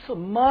months.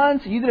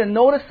 You didn't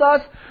notice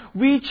us.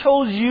 We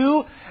chose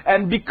you.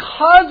 And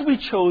because we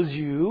chose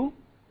you,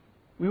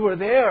 we were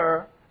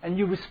there and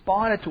you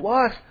responded to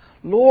us.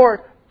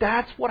 Lord,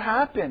 that's what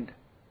happened.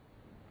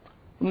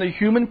 From the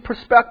human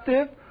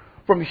perspective,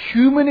 from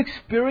human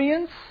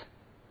experience,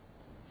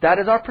 that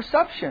is our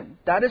perception.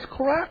 That is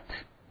correct.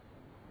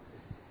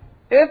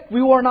 If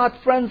we were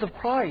not friends of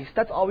Christ,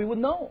 that's all we would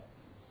know.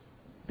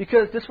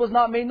 Because this was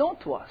not made known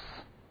to us.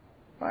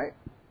 Right?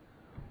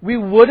 We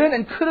wouldn't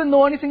and couldn't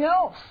know anything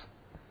else.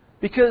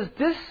 Because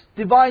this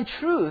divine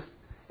truth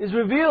is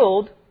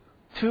revealed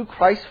to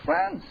Christ's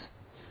friends.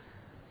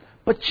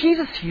 But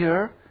Jesus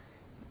here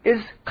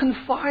is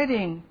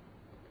confiding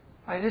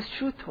His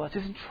truth to us.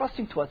 He's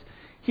entrusting to us.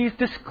 He's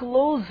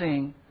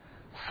disclosing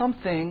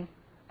something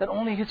that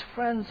only His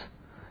friends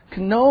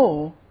can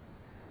know.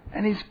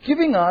 And He's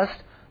giving us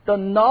the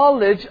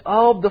knowledge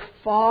of the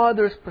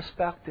Father's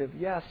perspective.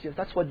 Yes,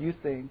 that's what you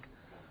think.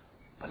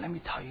 But let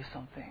me tell you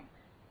something.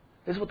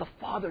 This is what the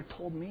Father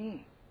told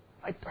me.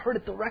 I heard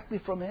it directly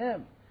from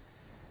Him.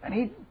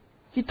 And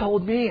He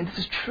told me, and this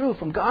is true,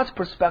 from God's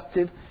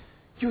perspective,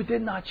 you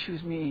did not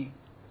choose me,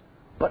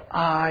 but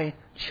I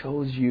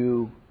chose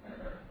you.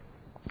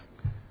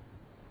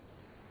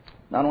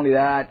 Not only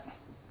that,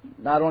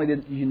 not only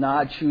did you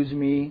not choose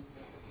me,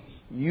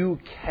 you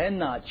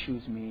cannot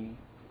choose me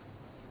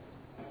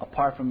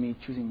apart from me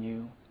choosing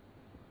you.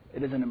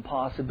 It is an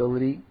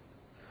impossibility.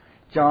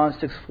 John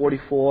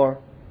 6:44,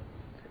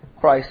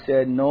 Christ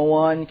said, no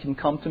one can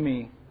come to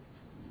me,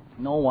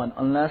 no one,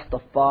 unless the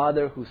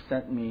Father who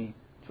sent me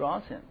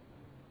draws him.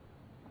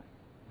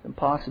 It's an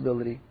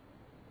impossibility.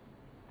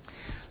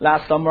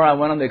 Last summer I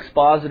went on the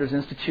Expositors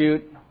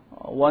Institute,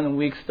 a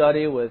 1-week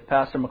study with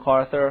Pastor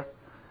MacArthur,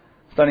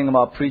 studying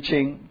about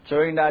preaching.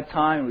 During that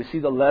time, I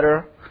received a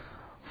letter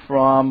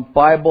from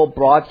Bible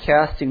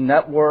Broadcasting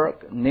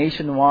Network,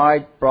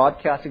 nationwide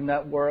broadcasting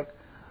network.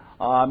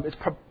 It's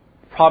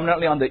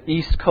prominently on the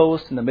East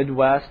Coast and the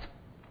Midwest.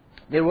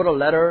 They wrote a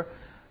letter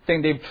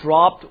saying they've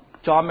dropped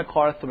John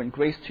MacArthur and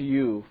Grace to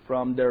You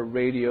from their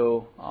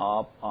radio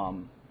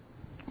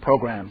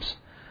programs,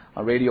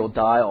 a radio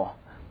dial.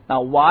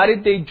 Now, why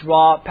did they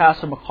drop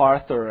Pastor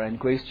MacArthur and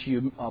Grace to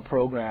You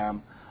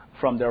program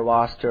from their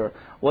roster?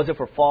 Was it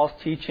for false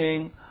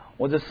teaching?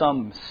 Was it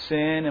some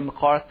sin in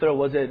MacArthur?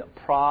 Was it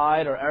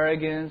pride or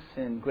arrogance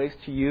in Grace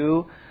to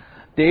You?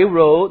 They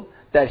wrote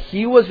that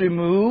he was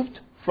removed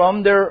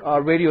from their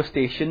radio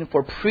station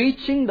for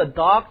preaching the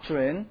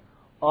doctrine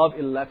of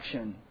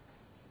election.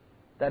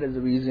 That is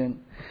the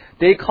reason.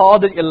 They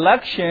called it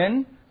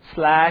election /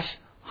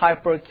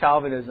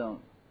 hyper-Calvinism.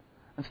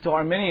 And so to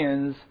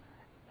Arminians,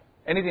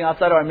 anything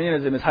outside of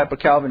Arminianism is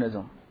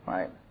hyper-Calvinism,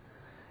 right?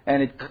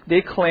 And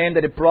they claimed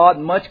that it brought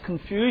much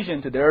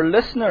confusion to their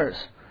listeners.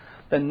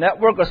 The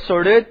network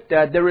asserted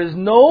that there is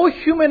no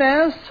human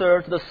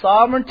answer to the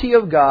sovereignty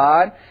of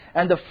God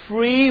and the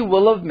free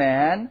will of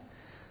man.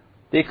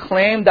 They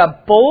claim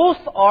that both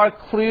are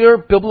clear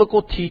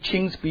biblical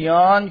teachings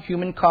beyond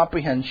human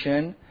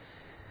comprehension.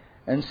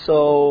 And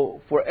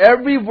so, for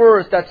every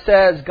verse that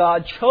says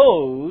God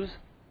chose,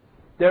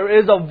 there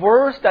is a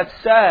verse that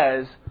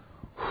says,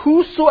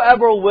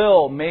 whosoever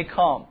will may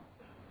come.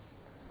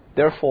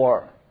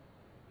 Therefore,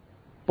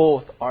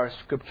 both are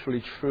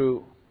scripturally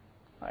true.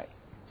 Right.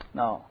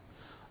 Now,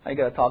 I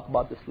got to talk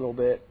about this a little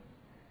bit.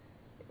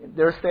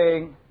 They're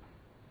saying,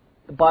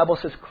 the Bible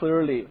says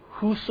clearly,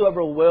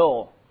 whosoever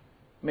will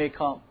may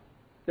come.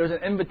 There's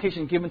an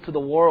invitation given to the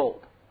world.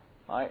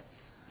 Right?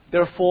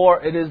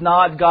 Therefore, it is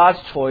not God's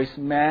choice.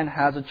 Man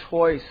has a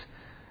choice.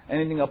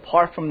 Anything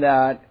apart from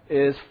that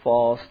is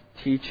false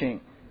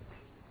teaching.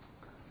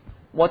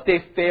 What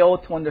they fail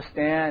to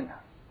understand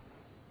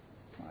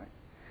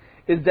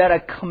is that a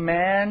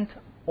command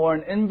or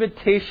an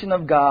invitation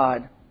of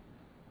God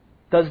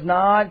does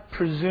not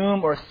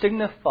presume or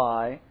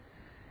signify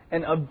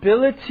an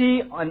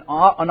ability on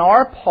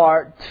our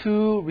part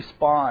to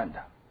respond.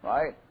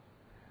 Right?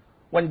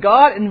 When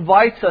God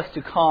invites us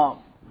to come,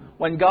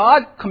 when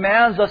God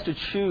commands us to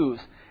choose,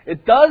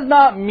 it does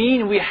not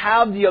mean we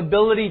have the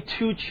ability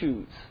to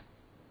choose.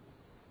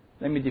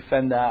 Let me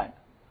defend that.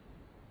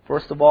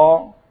 First of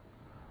all,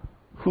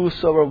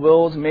 whosoever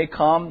wills may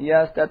come.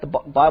 Yes, that the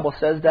Bible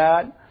says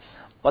that.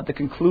 But the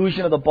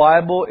conclusion of the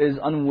Bible is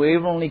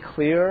unwaveringly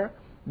clear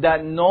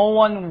that no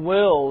one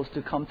wills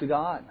to come to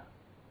God.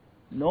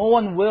 No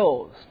one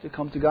wills to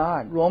come to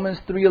God. Romans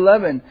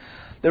 3:11.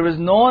 There is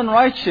no one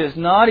righteous,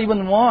 not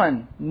even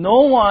one.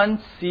 No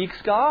one seeks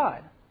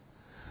God.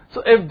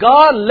 So if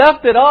God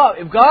left it up,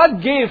 if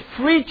God gave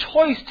free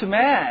choice to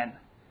man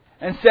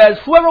and says,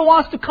 whoever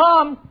wants to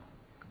come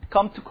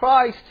to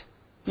Christ,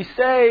 be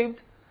saved.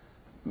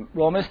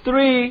 Romans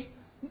 3,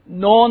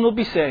 no one will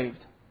be saved.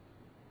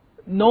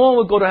 no one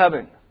will go to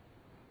heaven.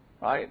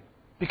 Right?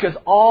 Because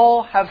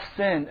all have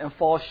sinned and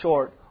fall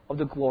short of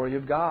the glory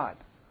of God.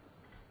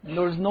 And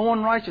there is no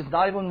one righteous,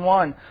 not even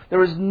one.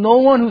 There is no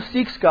one who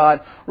seeks God.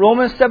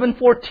 Romans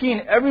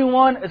 7:14,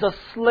 everyone is a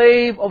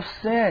slave of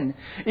sin.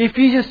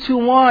 Ephesians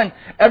 2:1,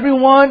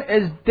 everyone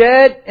is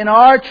dead in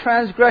our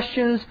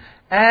transgressions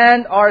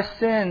and our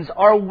sins.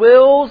 Our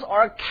wills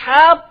are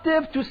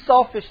captive to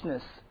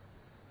selfishness,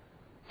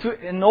 to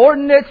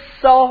inordinate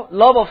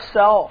love of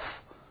self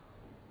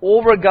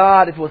over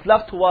God. If it was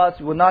left to us,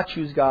 we would not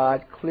choose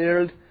God.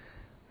 It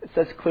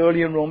says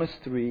clearly in Romans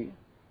 3.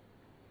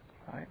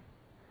 Right?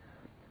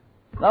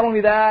 Not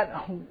only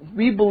that,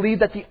 we believe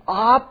that the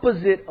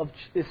opposite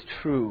is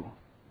true.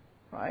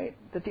 Right?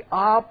 That the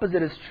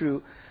opposite is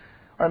true.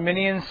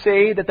 Arminians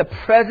say that the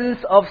presence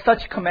of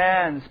such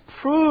commands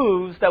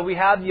proves that we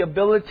have the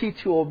ability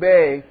to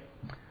obey.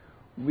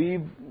 We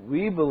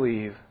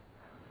believe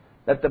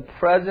that the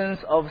presence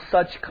of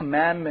such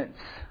commandments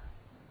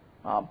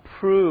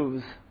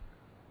proves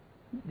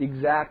the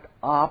exact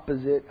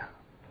opposite.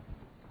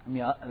 Let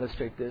me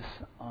illustrate this.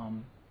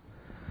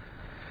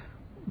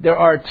 There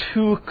are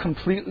two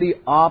completely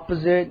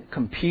opposite,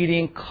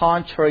 competing,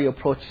 contrary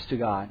approaches to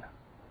God.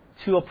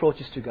 Two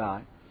approaches to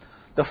God.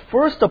 The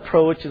first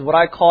approach is what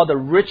I call the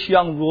rich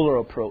young ruler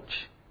approach.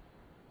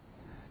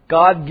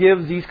 God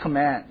gives these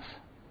commands.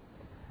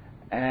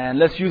 And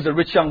let's use the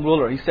rich young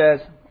ruler. He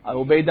says, I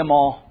obeyed them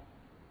all.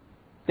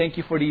 Thank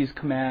you for these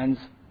commands.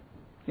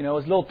 You know,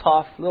 it's a little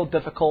tough, a little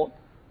difficult,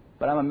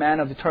 but I'm a man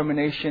of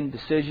determination,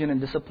 decision,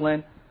 and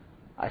discipline.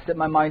 I set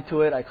my mind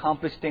to it. I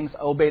accomplished things.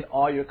 I obeyed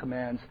all your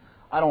commands.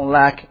 I don't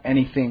lack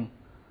anything.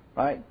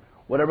 Right?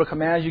 Whatever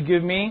commands you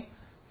give me,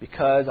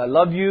 because I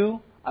love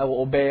you, I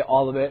will obey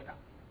all of it.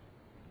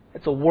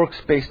 It's a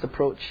works-based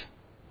approach.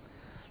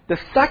 The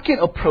second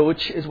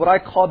approach is what I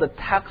call the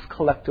tax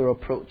collector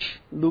approach.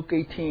 Luke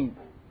 18.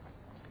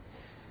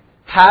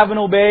 Haven't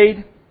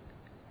obeyed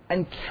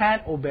and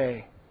can't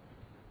obey.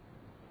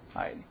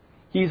 Right.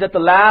 He's at the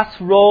last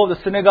row of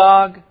the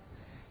synagogue.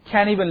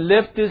 Can't even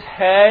lift his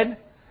head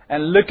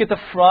and look at the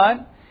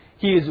front.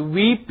 He is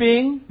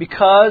weeping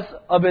because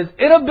of his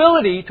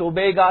inability to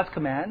obey God's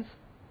commands.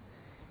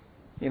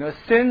 You know,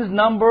 sins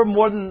number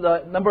more than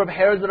the number of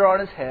hairs that are on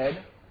his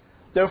head.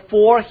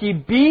 Therefore, he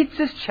beats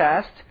his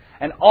chest,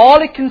 and all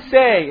he can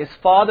say is,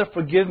 Father,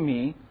 forgive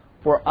me,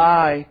 for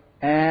I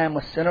am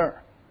a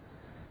sinner.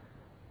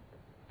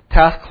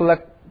 Tax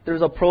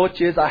collector's approach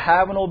is, I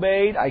haven't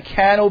obeyed, I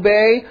can't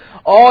obey.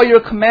 All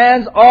your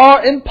commands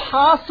are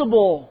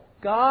impossible.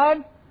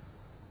 God,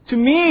 to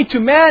me, to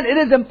man, it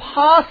is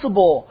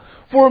impossible.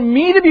 For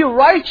me to be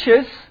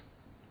righteous,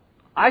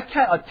 I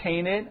can't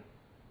attain it.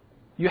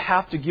 You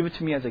have to give it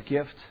to me as a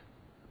gift.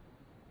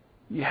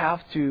 You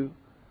have to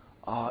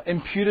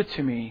impute it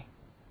to me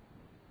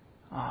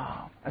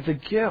as a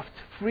gift,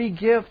 free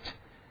gift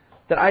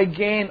that I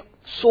gain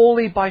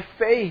solely by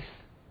faith.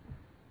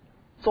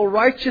 So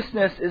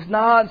righteousness is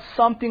not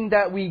something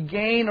that we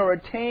gain or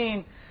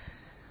attain.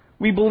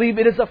 We believe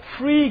it is a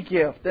free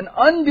gift, an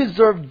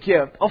undeserved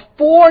gift, a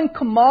foreign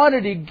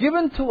commodity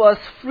given to us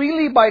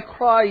freely by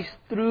Christ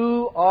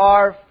through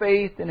our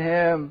faith in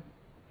Him.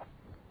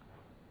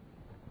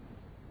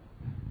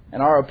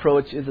 And our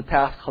approach is the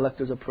tax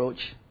collector's approach.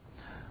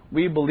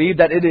 We believe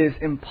that it is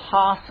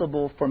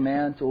impossible for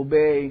man to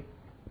obey,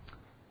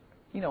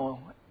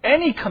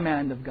 any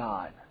command of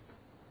God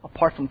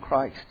apart from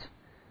Christ.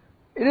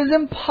 It is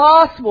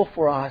impossible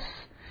for us.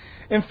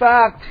 In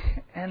fact,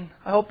 and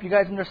I hope you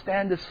guys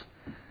understand this,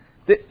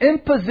 the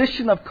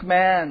imposition of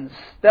commands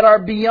that are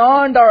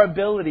beyond our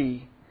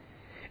ability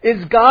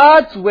is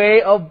God's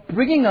way of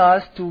bringing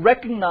us to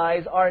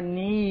recognize our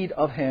need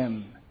of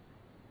Him.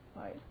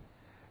 Right?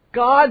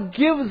 God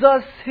gives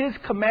us His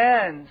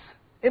commands,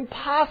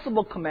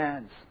 impossible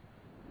commands,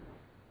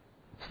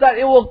 so that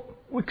it will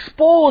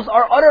expose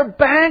our utter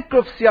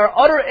bankruptcy, our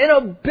utter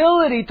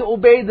inability to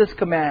obey these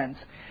commands.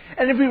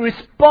 And if we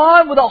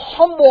respond with a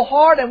humble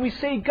heart and we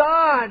say,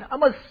 God,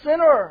 I'm a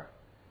sinner.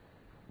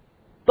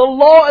 The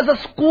law is a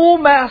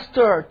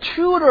schoolmaster,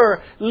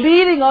 tutor,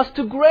 leading us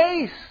to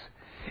grace.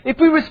 If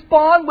we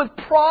respond with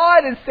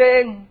pride and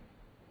saying,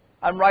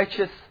 I'm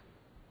righteous,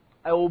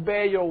 I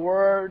obey your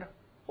word,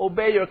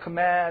 obey your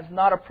commands,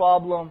 not a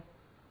problem,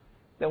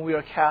 then we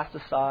are cast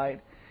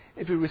aside.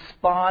 If we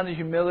respond in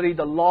humility,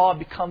 the law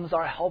becomes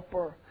our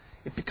helper.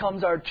 It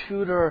becomes our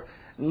tutor,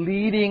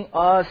 leading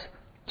us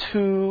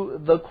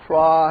to the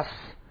cross.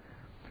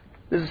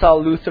 This is how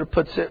Luther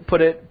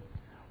put it.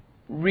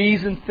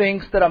 Reason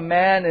thinks that a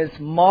man is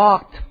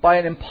mocked by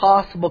an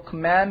impossible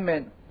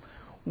commandment,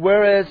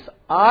 whereas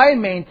I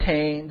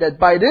maintain that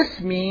by this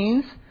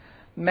means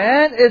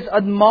man is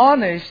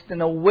admonished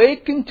and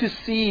awakened to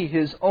see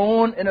his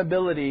own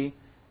inability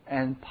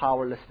and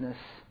powerlessness.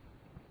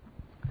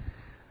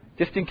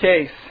 Just in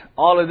case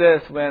all of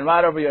this went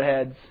right over your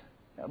head,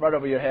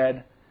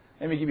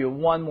 let me give you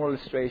one more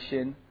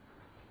illustration.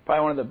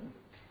 Probably one of the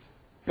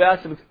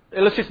best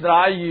illustrations that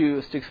I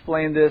use to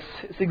explain this.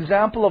 It's the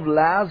example of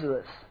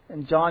Lazarus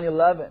in John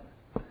 11.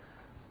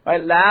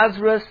 Right?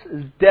 Lazarus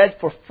is dead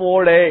for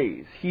 4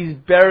 days. He's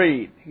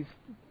buried. He's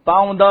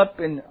bound up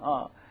in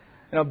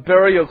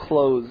burial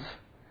clothes.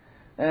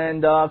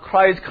 And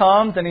Christ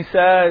comes and He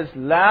says,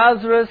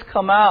 Lazarus,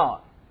 come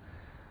out.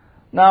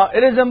 Now,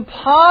 it is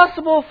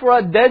impossible for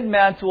a dead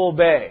man to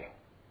obey.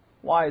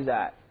 Why is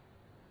that?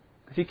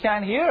 Because he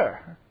can't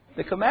hear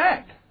the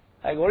command.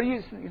 Like,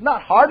 he's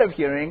not hard of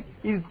hearing.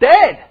 He's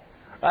dead.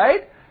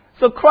 Right?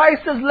 So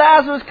Christ says,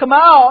 Lazarus, come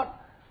out.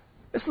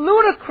 It's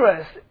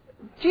ludicrous.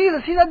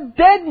 Jesus, He's a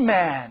dead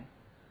man.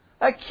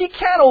 Like, He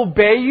can't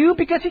obey you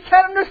because He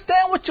can't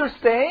understand what you're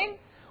saying.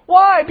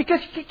 Why?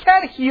 Because He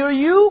can't hear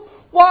you.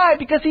 Why?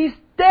 Because He's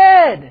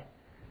dead.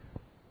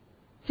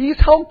 He's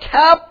held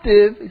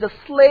captive. He's a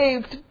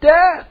slave to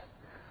death.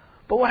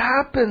 But what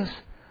happens?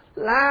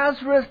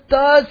 Lazarus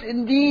does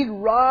indeed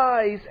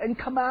rise and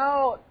come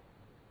out.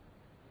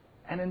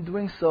 And in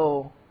doing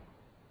so,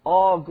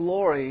 all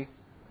glory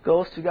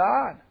goes to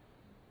God.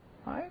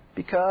 Right?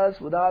 Because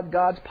without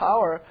God's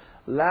power,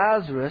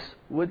 Lazarus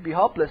would be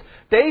helpless.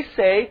 They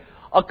say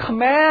a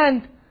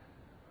command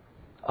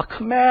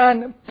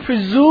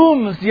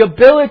presumes the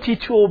ability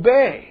to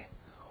obey.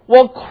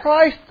 Well,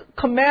 Christ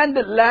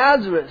commanded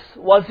Lazarus.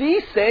 Was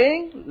He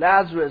saying,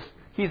 Lazarus,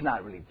 he's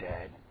not really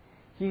dead.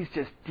 He's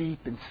just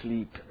deep in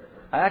sleep.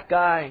 That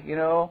guy,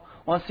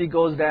 once he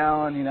goes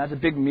down, has a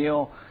big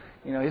meal,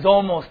 he's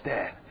almost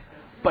dead.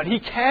 But he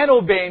can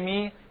obey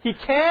me. He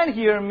can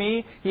hear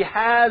me. He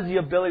has the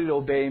ability to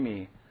obey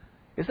me.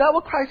 Is that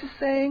what Christ is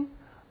saying?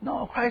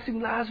 No, Christ is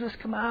saying, Lazarus,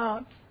 come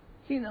out.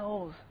 He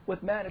knows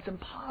with man it's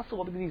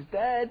impossible because he's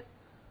dead.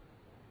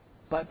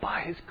 But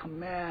by His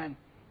command,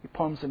 He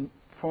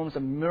performs a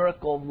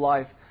miracle of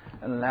life,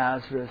 and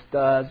Lazarus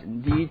does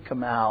indeed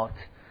come out.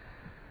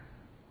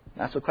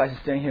 That's what Christ is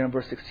saying here in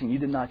verse 16. You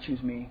did not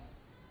choose me.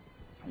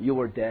 You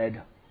were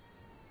dead.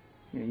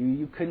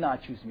 You could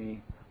not choose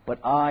me,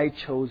 but I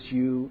chose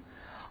you.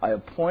 I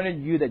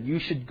appointed you that you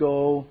should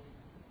go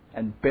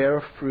and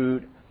bear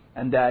fruit,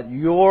 and that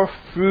your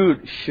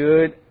fruit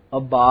should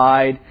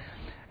abide.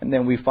 And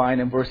then we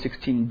find in verse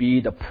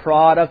 16b, the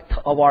product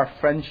of our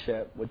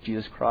friendship with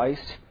Jesus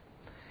Christ.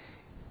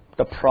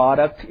 The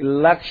product,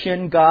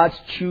 election, God's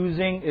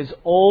choosing, is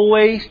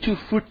always to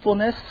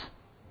fruitfulness.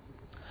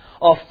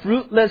 A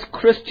fruitless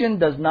Christian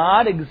does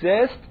not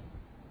exist.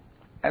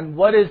 And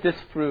what is this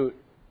fruit?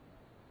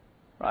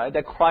 Right,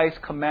 that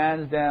Christ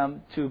commands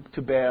them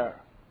to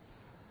bear.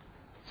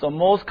 So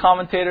most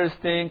commentators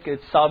think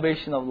it's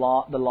salvation of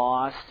the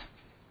lost.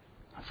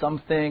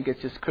 Some think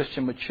it's just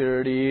Christian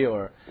maturity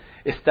or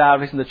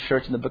establishing the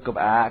church in the book of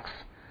Acts.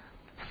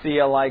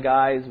 CLI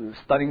guys, we're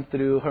studying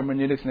through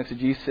hermeneutics and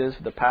exegesis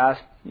for the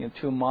past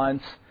 2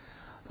 months.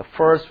 The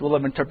first rule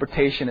of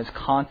interpretation is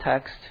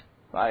context,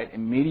 right?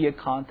 Immediate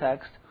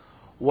context.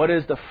 What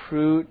is the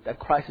fruit that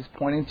Christ is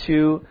pointing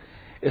to?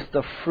 It's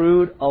the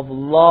fruit of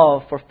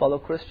love for fellow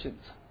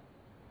Christians.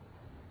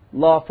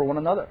 Love for one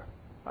another,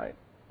 right?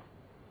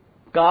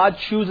 God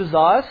chooses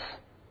us,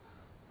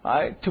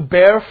 right, to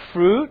bear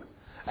fruit.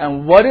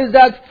 And what is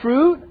that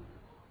fruit?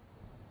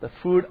 The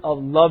fruit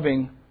of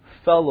loving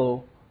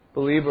fellow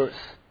believers.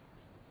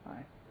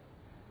 Right?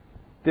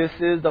 This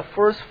is the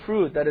first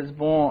fruit that is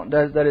born,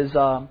 that is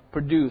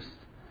produced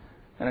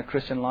in a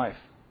Christian's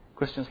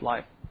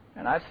life.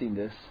 And I've seen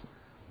this.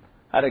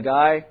 I had a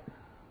guy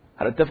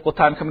had a difficult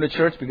time coming to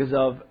church because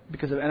of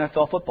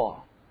NFL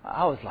football.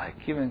 I was like,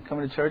 he's been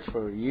coming to church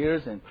for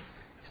years and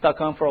he stopped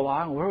coming for a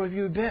while. Where have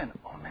you been?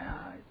 Oh man,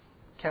 I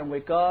can't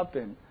wake up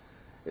and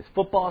it's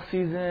football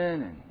season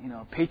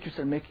and Patriots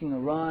are making a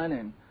run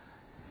and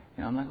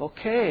I'm like,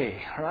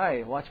 okay, all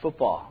right, watch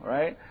football,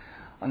 right?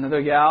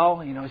 Another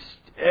gal,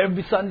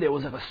 every Sunday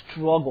was like a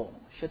struggle.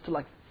 She had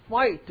to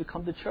fight to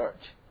come to church.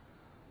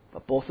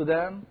 But both of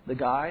them, the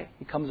guy,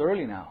 he comes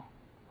early now.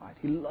 Right?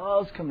 He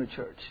loves coming to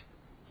church.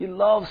 He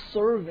loves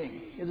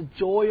serving. He has a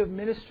joy of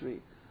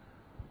ministry.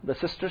 The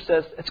sister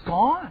says, it's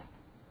gone.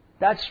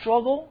 That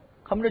struggle,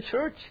 coming to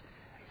church,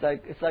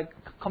 it's like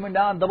coming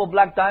down double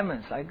black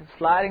diamonds, like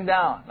sliding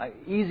down, like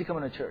easy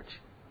coming to church.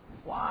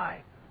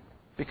 Why?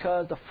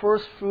 Because the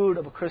first fruit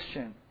of a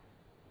Christian,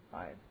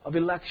 right, of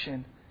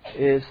election,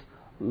 is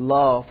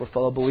love for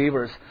fellow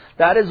believers.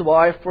 That is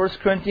why 1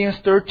 Corinthians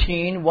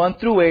 13, 1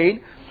 through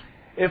 8,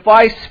 if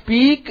I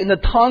speak in the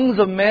tongues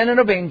of men and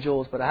of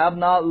angels, but I have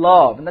not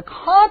love. And the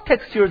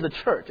context here is the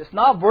church. It's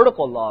not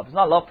vertical love. It's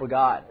not love for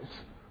God.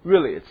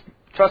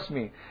 Trust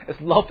me,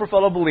 it's love for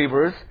fellow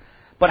believers.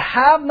 But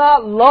have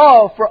not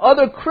love for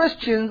other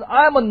Christians,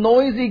 I am a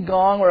noisy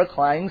gong or a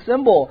clanging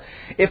cymbal.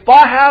 If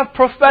I have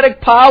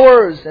prophetic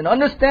powers and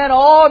understand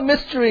all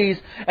mysteries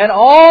and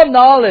all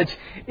knowledge,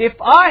 if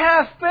I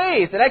have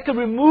faith that I could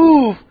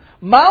remove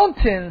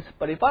mountains,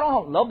 but if I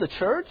don't love the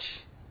church,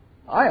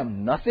 I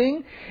am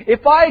nothing.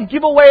 If I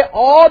give away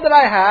all that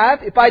I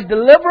have, if I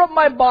deliver up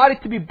my body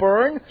to be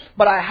burned,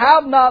 but I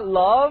have not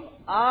love,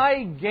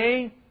 I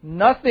gain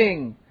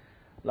nothing.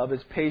 Love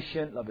is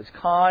patient, love is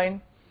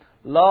kind.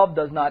 Love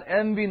does not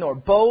envy nor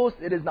boast.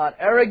 It is not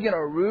arrogant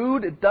or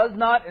rude. It does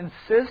not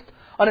insist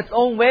on its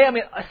own way.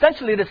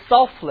 Essentially it is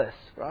selfless,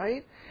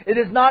 right? It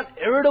is not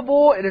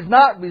irritable. It is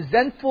not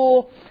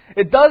resentful.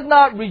 It does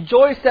not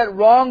rejoice at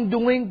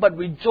wrongdoing, but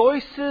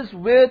rejoices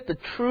with the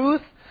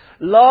truth.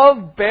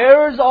 Love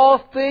bears all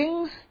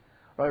things,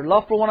 right?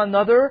 Love for one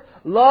another.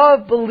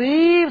 Love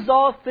believes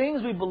all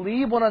things. We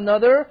believe one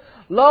another.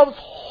 Love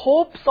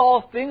hopes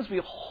all things.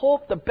 We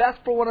hope the best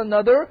for one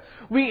another.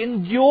 We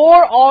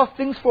endure all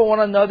things for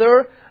one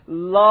another.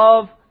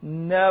 Love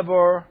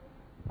never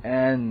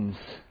ends.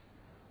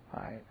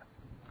 Right?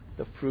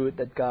 The fruit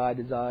that God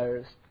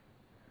desires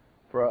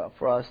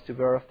for us to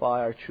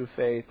verify our true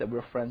faith that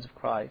we're friends of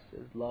Christ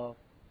is love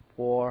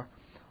for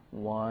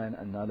one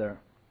another.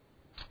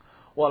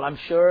 Well, I'm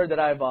sure that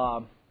I've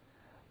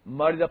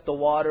muddied up the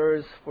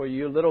waters for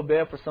you a little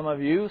bit for some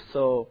of you.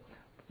 So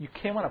you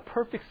came on a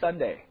perfect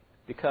Sunday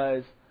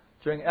because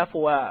during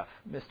FOF,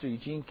 Mr.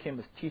 Eugene Kim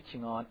is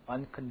teaching on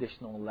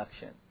unconditional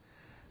election.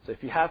 So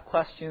if you have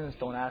questions,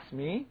 don't ask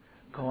me.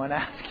 Go and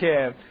ask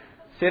him.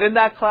 Sit in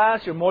that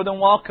class. You're more than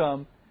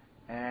welcome.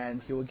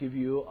 And he will give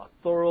you a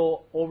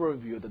thorough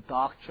overview of the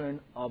doctrine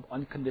of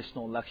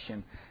unconditional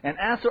election and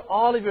answer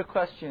all of your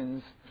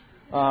questions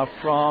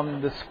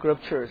from the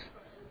Scriptures.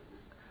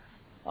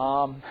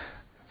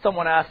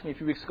 Someone asked me a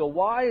few weeks ago,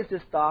 why is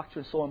this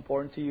doctrine so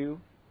important to you?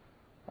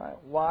 Right,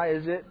 why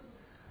is it?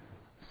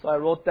 So I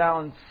wrote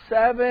down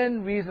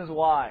 7 reasons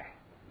why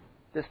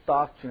this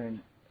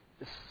doctrine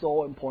is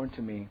so important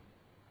to me.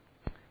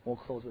 We'll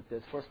close with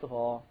this. First of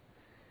all,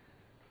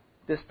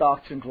 this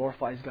doctrine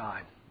glorifies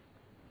God.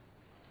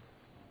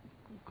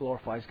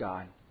 Glorifies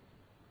God.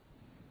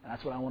 And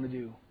that's what I want to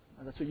do.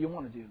 And that's what you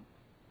want to do.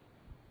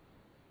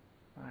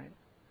 Right?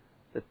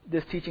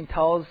 This teaching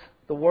tells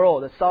the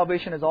world that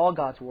salvation is all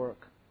God's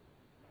work.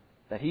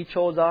 That He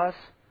chose us,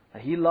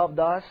 that He loved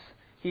us,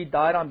 He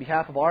died on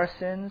behalf of our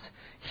sins.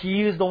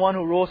 He is the one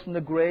who rose from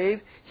the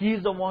grave.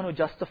 He's the one who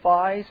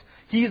justifies.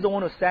 He's the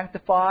one who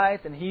sanctifies,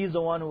 and He's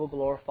the one who will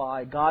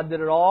glorify. God did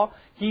it all.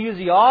 He is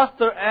the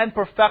author and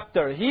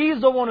perfecter.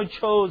 He's the one who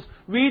chose.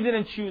 We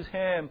didn't choose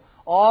Him.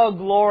 All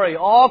glory,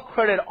 all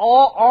credit,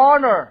 all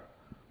honor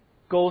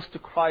goes to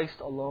Christ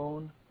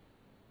alone.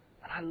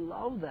 And I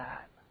love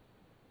that.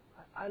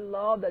 I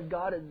love that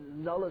God is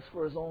zealous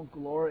for His own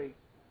glory.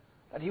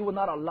 That He will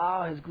not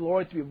allow His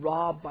glory to be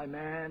robbed by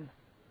man.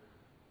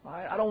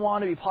 Right? I don't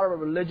want to be part of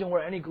a religion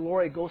where any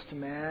glory goes to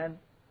man.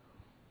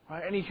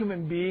 Right? Any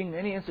human being,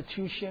 any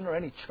institution, or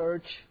any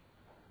church.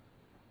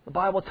 The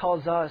Bible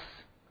tells us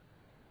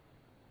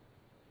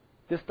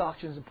this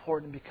doctrine is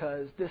important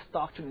because this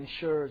doctrine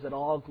ensures that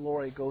all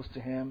glory goes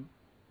to Him.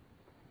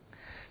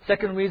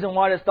 Second reason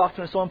why this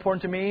doctrine is so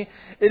important to me,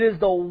 it is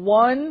the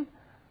one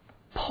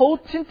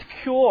potent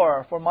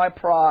cure for my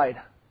pride.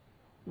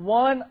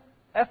 One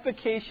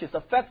efficacious,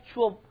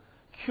 effectual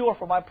cure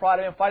for my pride.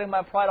 I've been fighting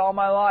my pride all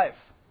my life.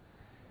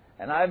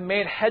 And I've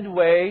made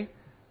headway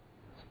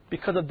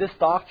because of this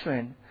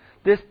doctrine.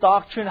 This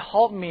doctrine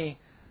helped me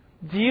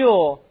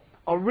deal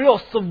a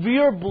real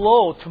severe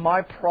blow to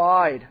my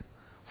pride.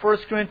 1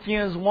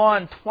 Corinthians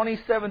 1,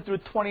 27 through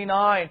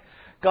 29.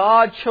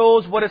 God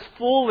chose what is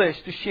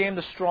foolish to shame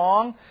the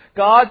strong.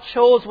 God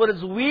chose what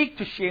is weak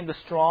to shame the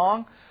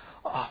strong.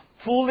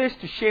 Foolish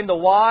to shame the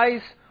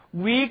wise.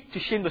 Weak to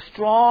shame the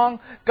strong.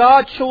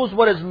 God chose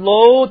what is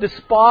low,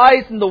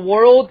 despised in the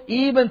world,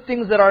 even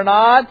things that are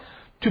not,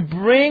 to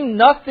bring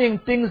nothing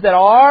things that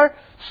are,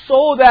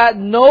 so that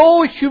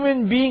no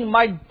human being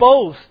might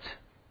boast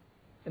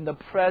in the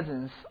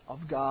presence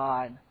of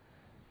God.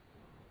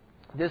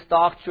 This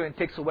doctrine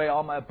takes away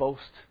all my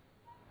boast.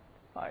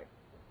 Right?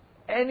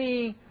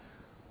 Any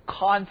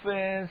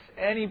confidence,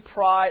 any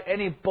pride,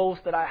 any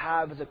boast that I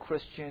have as a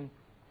Christian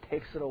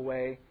takes it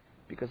away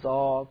because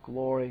all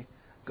glory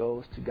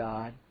goes to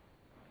God.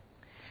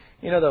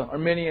 You know, the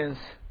Arminians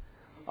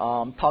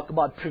talk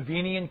about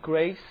prevenient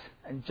grace,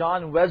 and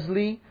John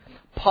Wesley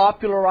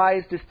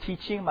popularized this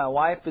teaching. My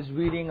wife is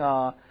reading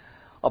a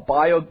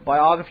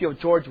biography of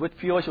George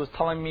Whitefield. She was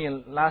telling me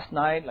last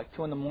night, like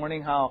 2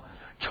 a.m, how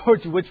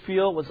George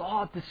Whitefield was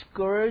all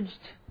discouraged.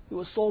 He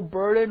was so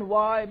burdened.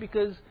 Why?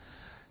 Because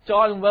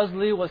John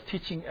Wesley was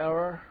teaching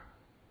error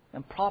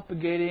and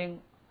propagating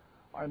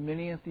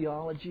Arminian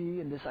theology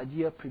and this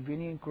idea of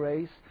prevenient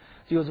grace.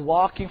 So he was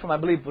walking from, I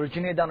believe,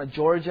 Virginia down to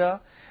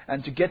Georgia.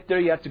 And to get there,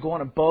 you have to go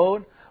on a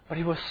boat. But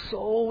he was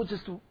so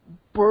just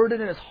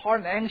burdened in his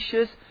heart and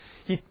anxious.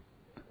 He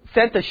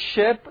sent a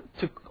ship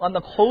on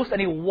the coast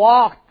and he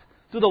walked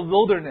through the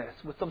wilderness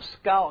with some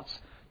scouts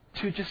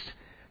to just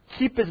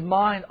keep his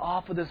mind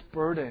off of this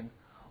burden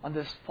on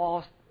this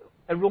false,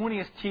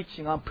 erroneous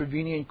teaching on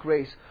prevenient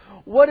grace.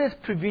 What is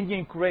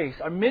prevenient grace?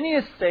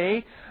 Arminians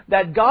say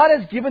that God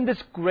has given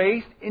this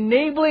grace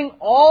enabling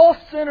all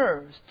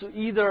sinners to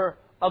either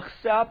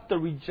accept or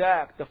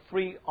reject the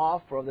free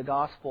offer of the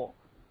gospel.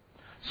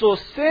 So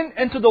sin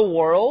entered the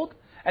world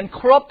and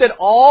corrupted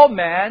all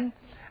man,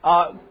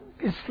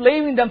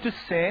 enslaving them to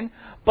sin.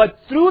 But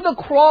through the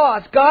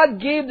cross,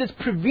 God gave this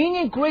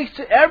prevenient grace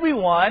to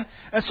everyone.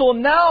 And so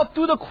now,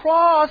 through the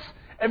cross,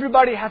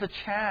 everybody has a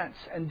chance.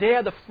 And they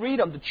have the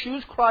freedom to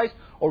choose Christ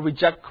or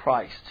reject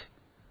Christ.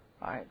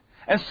 Right?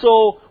 And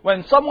so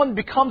when someone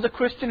becomes a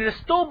Christian, it is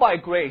still by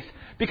grace.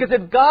 Because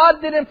if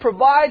God didn't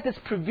provide this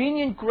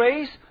prevenient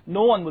grace,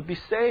 no one would be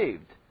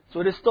saved. So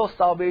it is still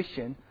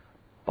salvation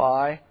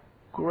by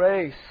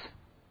grace.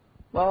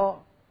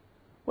 Well,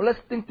 let's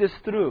think this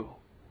through,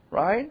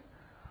 right?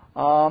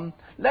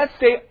 Let's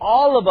say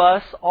all of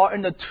us are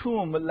in the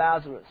tomb with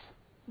Lazarus.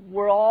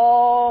 We're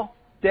all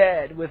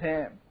dead with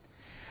him.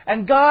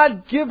 And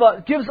God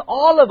gives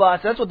all of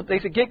us, that's what they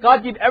say,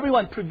 God give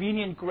everyone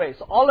prevenient grace.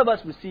 All of us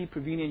receive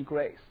prevenient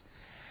grace.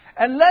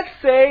 And let's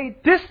say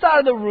this side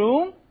of the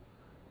room,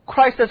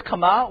 Christ has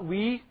come out,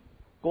 we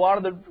go out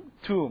of the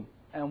tomb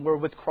and we're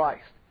with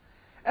Christ.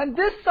 And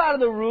this side of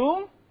the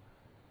room,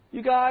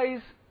 you guys,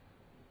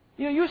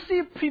 you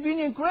see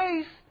prevenient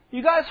grace,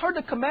 you guys heard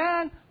the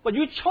command, but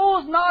you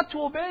chose not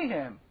to obey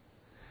him.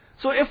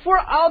 So if we're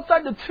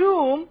outside the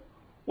tomb,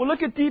 we'll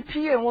look at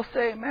DP and we'll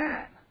say,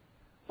 man,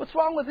 what's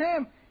wrong with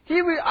him?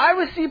 I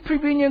received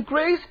prevenient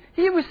grace.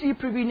 He received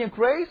prevenient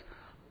grace.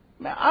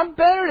 Man, I'm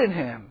better than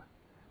him.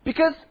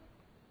 Because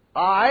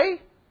I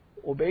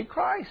obeyed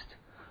Christ.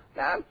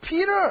 Man,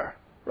 Peter,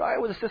 right,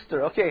 with a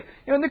sister. Okay,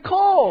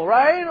 Nicole,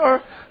 right?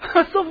 Or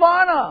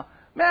Silvana.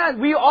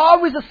 Man, we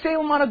all with the same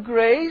amount of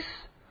grace,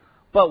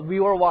 but we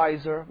were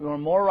wiser. We were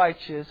more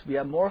righteous. We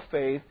had more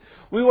faith.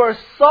 We were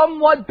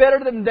somewhat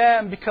better than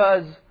them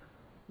because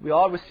we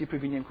all receive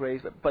prevenient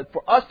grace. But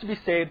for us to be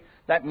saved,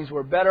 that means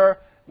we're better,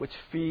 which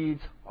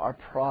feeds our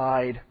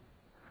pride.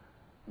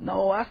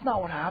 No, that's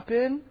not what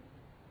happened.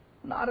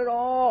 Not at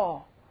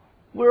all.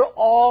 We're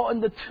all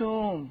in the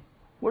tomb.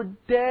 We're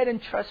dead in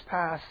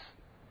trespass.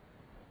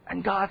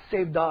 And God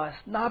saved us.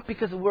 Not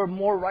because we're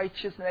more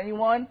righteous than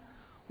anyone.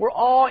 We're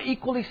all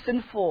equally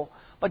sinful.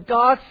 But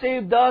God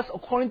saved us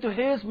according to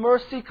His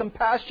mercy,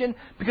 compassion,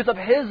 because of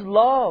His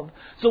love.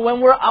 So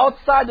when we're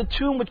outside the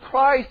tomb with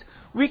Christ,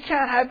 we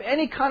can't have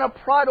any kind of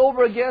pride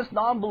over against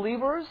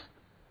non-believers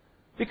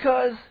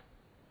because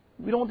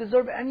we don't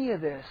deserve any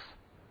of this.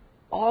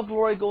 All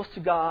glory goes to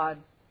God,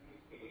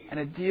 and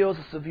it deals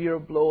a severe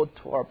blow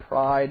to our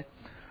pride.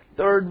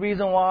 Third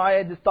reason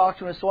why this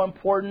doctrine is so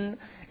important,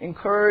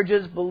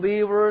 encourages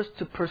believers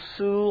to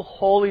pursue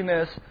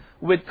holiness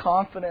with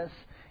confidence.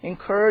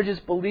 Encourages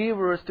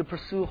believers to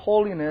pursue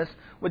holiness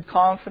with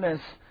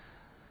confidence.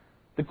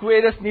 The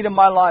greatest need in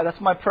my life, that's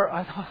my prayer.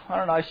 I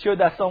don't know, I shared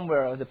that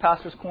somewhere. The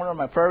pastor's corner,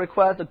 my prayer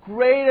request. The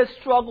greatest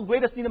struggle,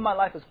 greatest need in my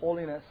life is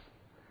holiness.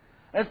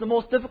 And it's the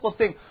most difficult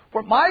thing.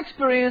 From my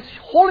experience,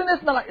 holiness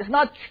is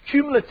not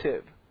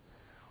cumulative.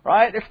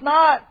 Right? It's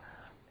not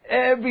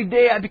every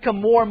day I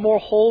become more and more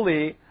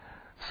holy.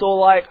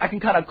 So I can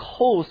kind of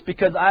coast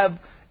because I have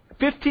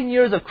 15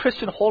 years of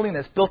Christian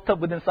holiness built up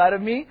within inside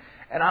of me.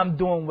 And I'm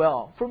doing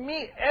well. For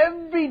me,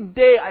 every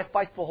day I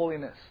fight for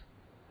holiness.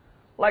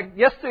 Like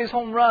yesterday's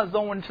home runs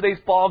don't win today's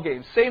ball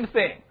game. Same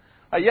thing.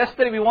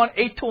 Yesterday we won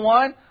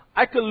 8-1.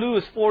 I could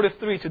lose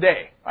 4-3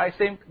 today. Right?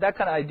 Same, that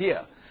kind of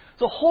idea.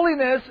 So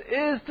holiness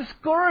is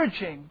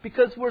discouraging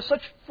because we're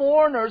such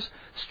foreigners,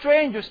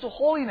 strangers to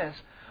holiness.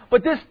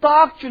 But this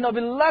doctrine of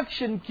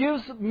election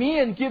gives me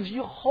and gives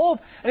you hope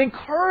and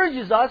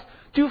encourages us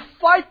to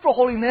fight for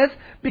holiness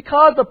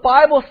because the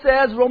Bible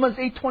says, Romans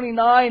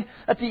 8:29,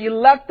 that the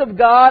elect of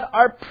God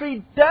are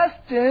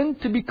predestined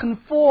to be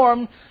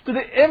conformed to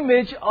the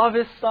image of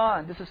His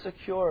Son. This is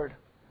secured.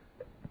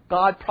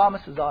 God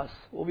promises us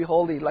we'll be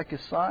holy like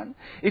His Son.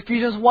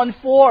 Ephesians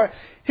 1:4,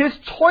 His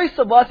choice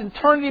of us in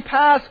eternity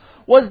past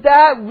was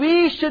that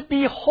we should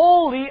be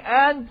holy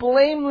and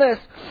blameless.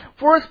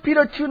 1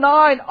 Peter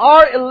 2:9,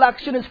 our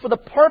election is for the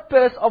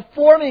purpose of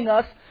forming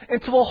us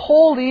into a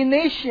holy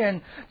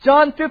nation.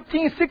 John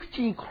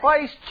 15:16,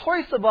 Christ's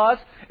choice of us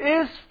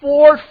is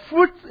for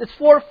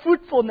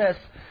fruitfulness.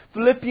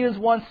 Philippians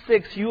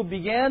 1:6, you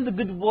began the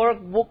good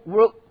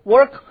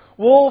work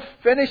will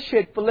finish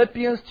it.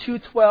 Philippians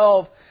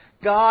 2:12,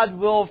 God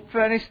will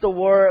finish the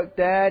work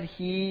that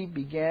He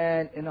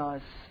began in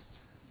us.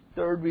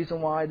 Third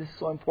reason why this is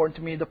so important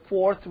to me. The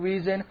fourth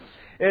reason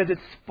is it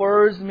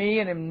spurs me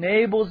and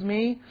enables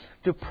me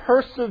to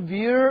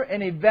persevere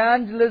in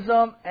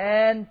evangelism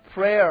and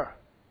prayer.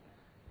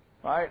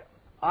 Right?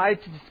 I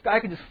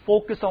can just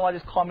focus on what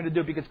He's called me to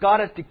do because God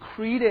has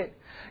decreed it.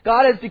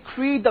 God has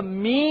decreed the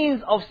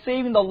means of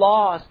saving the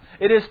lost.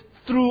 It is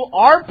through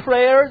our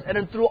prayers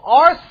and through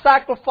our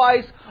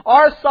sacrifice,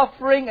 our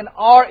suffering, and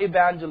our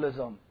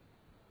evangelism.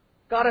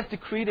 God has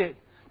decreed it.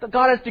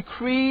 God has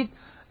decreed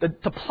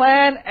the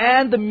plan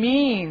and the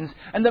means.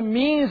 And the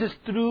means is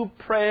through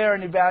prayer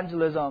and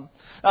evangelism.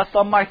 Now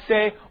some might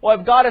say, well,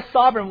 if God is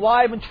sovereign,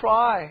 why even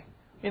try?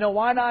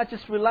 Why not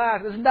just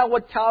relax? Isn't that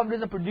what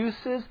Calvinism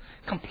produces?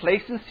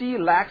 Complacency,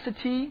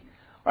 laxity,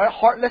 right?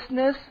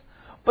 Heartlessness.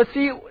 But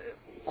see,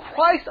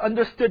 Christ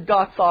understood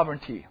God's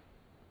sovereignty.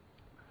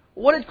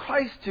 What did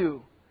Christ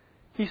do?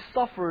 He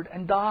suffered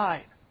and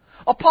died.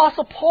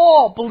 Apostle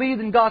Paul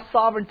believed in God's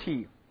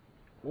sovereignty.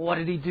 What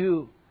did he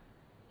do?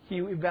 He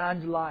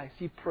evangelized,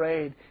 he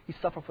prayed, he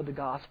suffered for the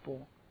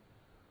gospel.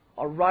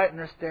 A right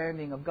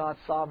understanding of God's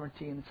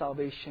sovereignty and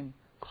salvation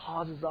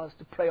causes us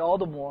to pray all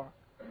the more,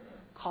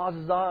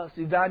 causes us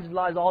to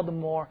evangelize all the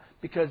more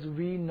because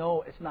we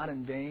know it's not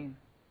in vain.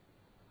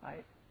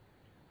 Right?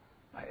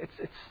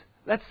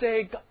 Let's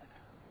say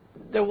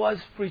there was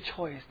free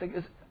choice.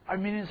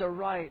 Armenians are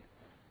right.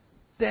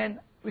 Then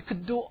we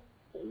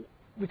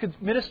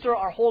could minister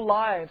our whole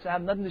lives and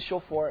have nothing to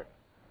show for it.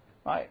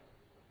 Right?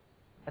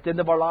 At the end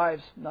of our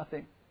lives,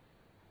 nothing.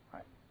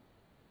 Right?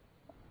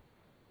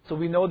 So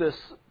we know this.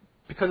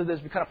 Because of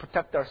this, we kind of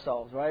protect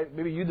ourselves, right?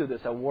 Maybe you do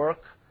this at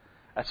work,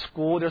 at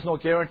school. There's no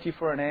guarantee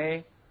for an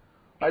A.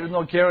 Right? There's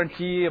no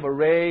guarantee of a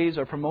raise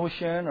or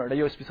promotion or that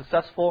you'll be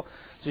successful.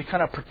 So you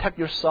kind of protect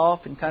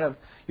yourself and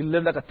you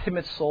live like a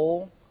timid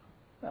soul.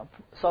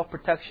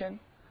 Self-protection.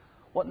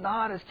 What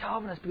not as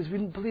Calvinists, because we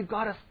believe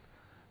God is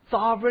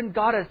sovereign,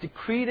 God has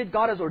decreed it,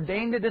 God has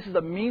ordained it. This is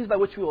the means by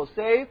which we will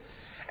save.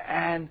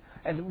 And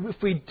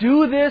if we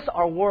do this,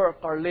 our work,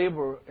 our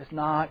labor is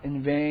not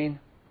in vain.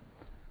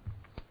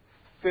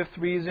 Fifth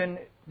reason,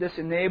 this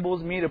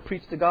enables me to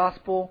preach the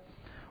gospel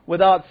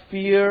without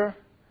fear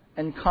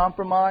and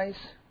compromise.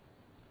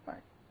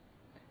 Right.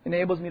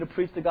 Enables me to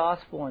preach the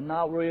gospel and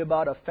not worry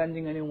about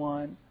offending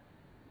anyone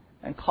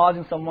and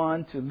causing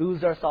someone to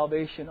lose their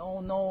salvation. Oh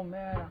no,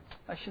 man,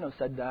 I shouldn't have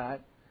said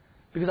that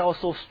because I was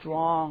so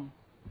strong.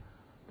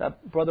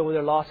 That brother over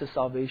there lost his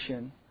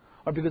salvation.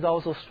 Or because I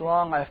was so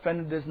strong, I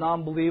offended this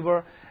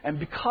non-believer. And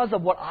because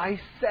of what I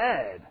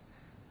said,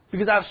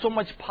 because I have so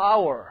much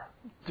power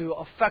to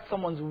affect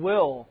someone's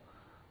will,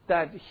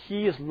 that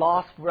he is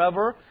lost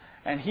forever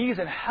and he's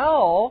in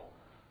hell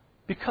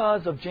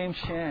because of James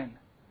Shin.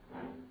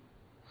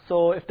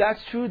 So if that's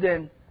true,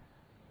 then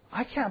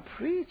I can't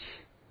preach.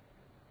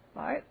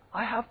 Right?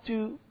 I have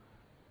to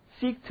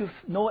seek to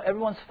know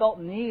everyone's felt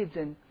needs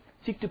and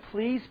seek to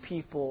please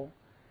people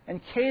and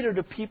cater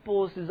to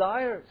people's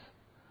desires.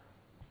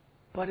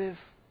 But if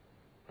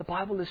the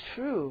Bible is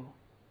true,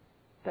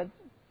 that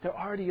they're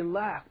already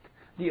elect,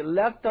 the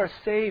elect are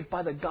saved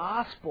by the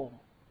gospel,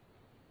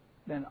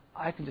 then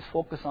I can just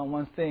focus on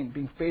one thing,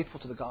 being faithful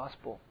to the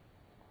gospel.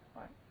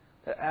 Right?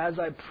 That as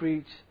I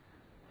preach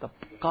the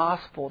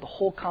gospel, the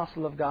whole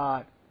counsel of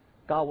God,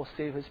 God will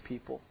save His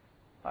people.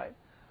 Right?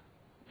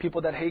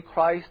 People that hate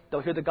Christ,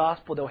 they'll hear the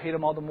gospel, they'll hate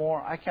Him all the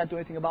more. I can't do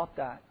anything about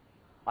that.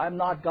 I'm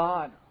not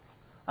God.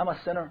 I'm a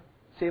sinner,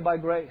 saved by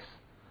grace.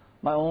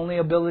 My only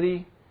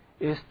ability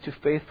is to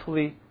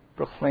faithfully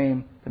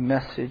proclaim the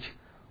message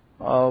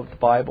of the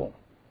Bible.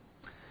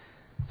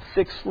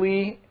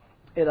 Sixthly,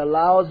 it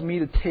allows me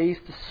to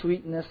taste the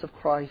sweetness of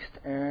Christ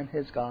and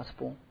His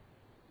gospel.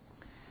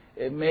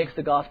 It makes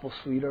the gospel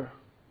sweeter.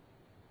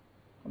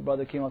 My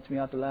brother came up to me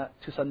after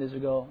 2 Sundays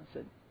ago and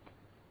said,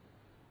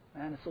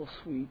 "Man, it's so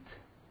sweet.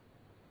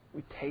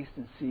 We taste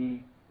and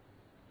see."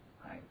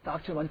 Right?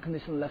 Doctrine of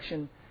unconditional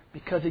election,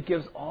 because it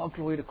gives all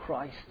glory to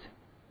Christ.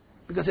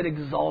 Because it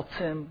exalts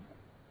Him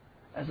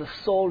as the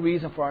sole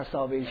reason for our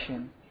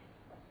salvation.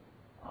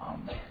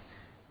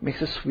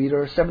 Makes it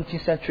sweeter.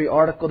 17th century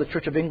article, the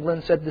Church of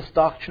England said this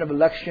doctrine of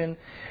election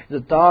is a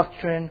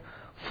doctrine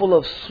full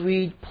of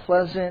sweet,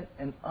 pleasant,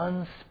 and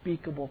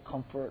unspeakable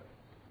comfort.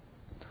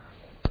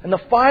 And the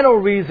final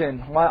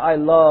reason why I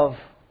love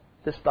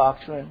this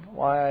doctrine,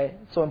 why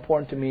it's so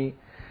important to me,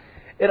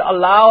 it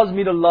allows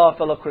me to love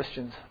fellow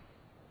Christians.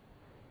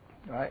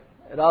 Right?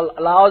 It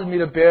allows me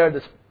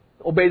to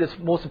obey this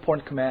most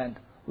important command: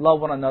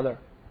 love one another.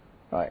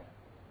 Right?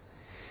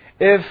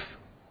 If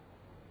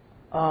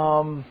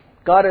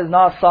God is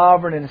not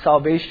sovereign in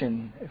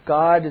salvation, if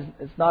God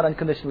is not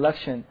unconditional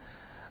election,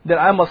 then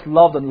I must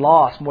love the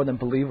lost more than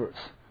believers.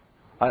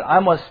 Right? I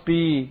must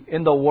be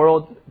in the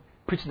world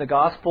preaching the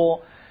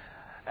gospel,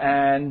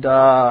 and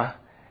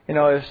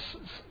if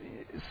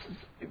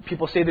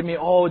people say to me,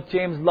 "Oh,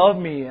 James, love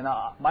me," and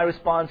my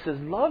response is,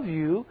 "Love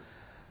you?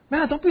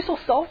 Man, don't be so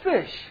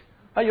selfish.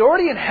 Right? You're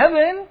already in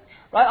heaven.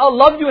 Right? I'll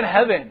love you in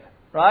heaven.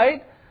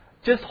 Right?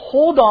 Just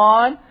hold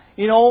on.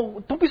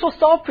 Don't be so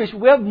selfish.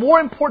 We have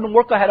more important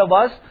work ahead of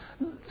us.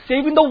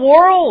 Saving the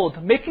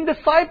world, making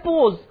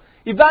disciples,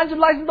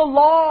 evangelizing the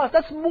lost.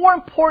 That's more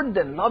important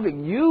than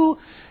loving you.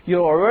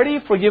 You're already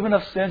forgiven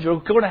of sins.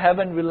 You're going to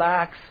heaven.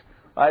 Relax.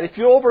 Right? If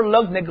you're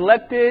overlooked,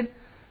 neglected,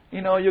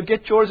 you'll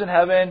get yours in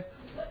heaven.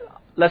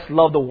 Let's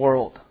love the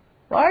world.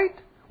 Right?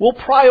 We'll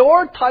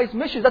prioritize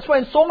missions. That's why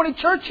in so many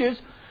churches,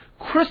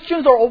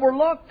 Christians are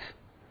overlooked.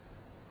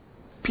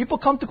 People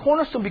come to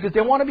Cornerstone because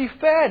they want to be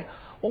fed.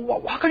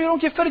 Well, how come you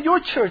don't get fed at your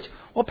church?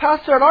 Well,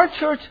 Pastor, at our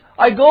church,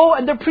 I go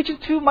and they're preaching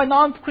to my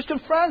non-Christian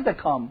friends that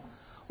come.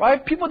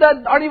 Right? People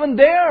that aren't even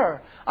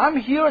there. I'm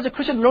here as a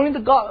Christian wanting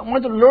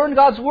to learn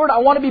God's Word. I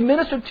want to be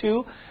ministered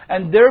to.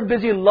 And they're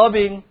busy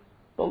loving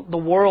the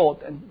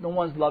world. And no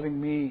one's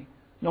loving me.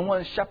 No one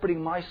is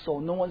shepherding my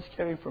soul. No one's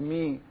caring for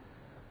me.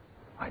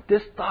 Right?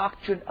 This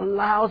doctrine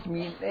allows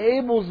me,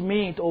 enables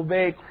me to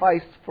obey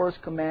Christ's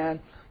first command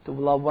to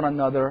love one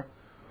another,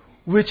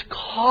 which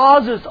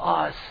causes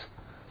us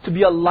to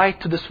be a light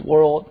to this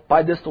world.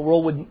 By this, the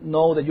world would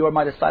know that you are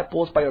my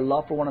disciples by your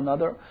love for one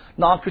another.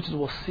 Non-Christians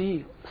will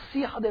see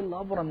how they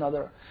love one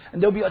another.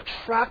 And they'll be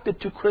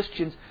attracted to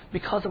Christians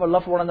because of our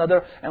love for one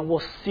another and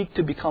will seek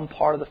to become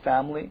part of the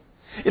family.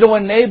 It'll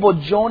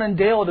enable Joan and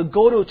Dale to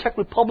go to Czech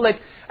Republic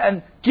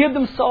and give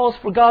themselves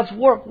for God's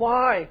work.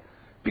 Why?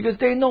 Because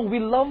they know we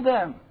love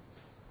them.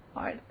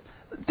 Right?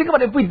 Think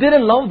about it, if we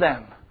didn't love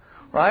them,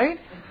 right?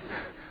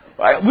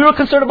 Right? We were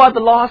concerned about the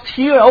lost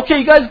here. Okay,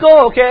 you guys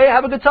go, okay,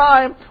 have a good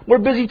time. We're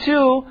busy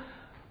too.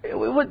 It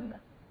would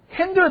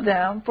hinder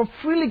them from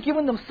freely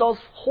giving themselves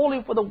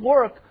wholly for the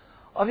work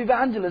of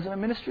evangelism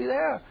and ministry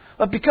there.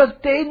 But because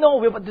they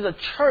know there's a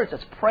church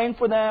that's praying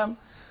for them,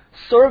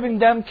 serving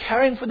them,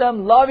 caring for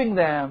them, loving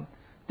them,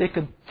 they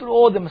can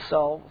throw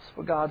themselves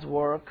for God's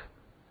work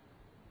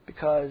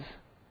because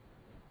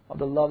of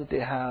the love that they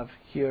have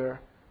here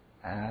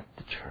at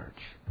the church.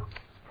 Let's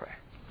pray.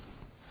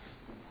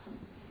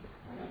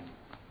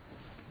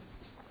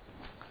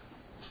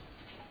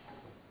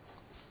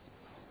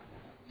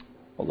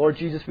 Well, Lord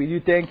Jesus, we do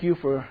thank you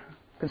for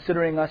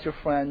considering us your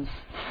friends.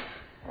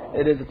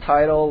 It is a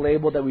title,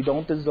 label that we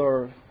don't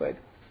deserve, but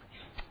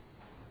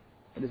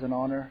it is an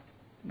honor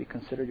to be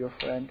considered your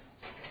friend.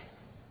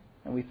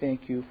 And we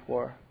thank you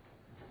for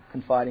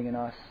confiding in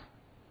us,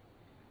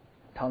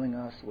 telling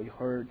us what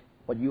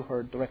you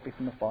heard directly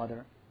from the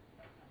Father,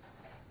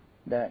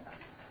 that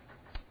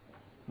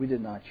we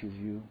did not choose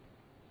you,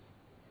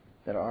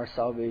 that our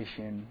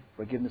salvation,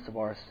 forgiveness of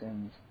our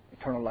sins,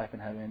 eternal life in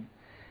heaven,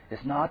 is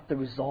not the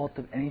result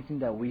of anything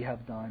that we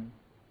have done.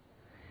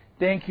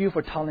 Thank you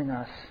for telling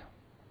us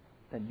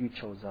that you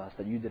chose us,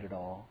 that you did it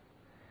all,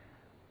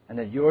 and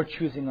that your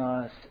choosing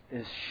us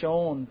is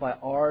shown by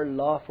our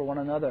love for one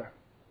another,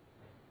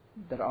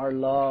 that our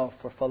love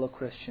for fellow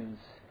Christians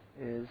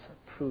is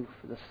proof,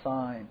 the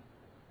sign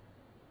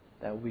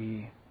that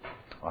we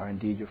are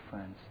indeed your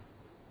friends.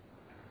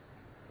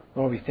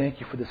 Lord, we thank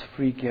you for this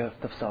free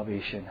gift of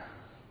salvation,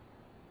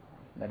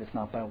 that is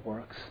not by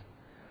works.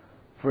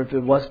 For if it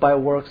was by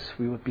works,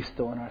 we would be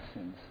still in our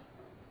sins.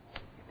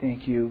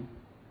 Thank you.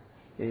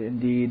 It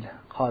indeed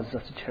causes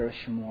us to cherish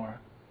you more,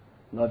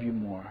 love you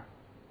more.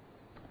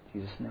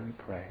 In Jesus' name we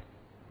pray.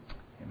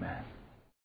 Amen.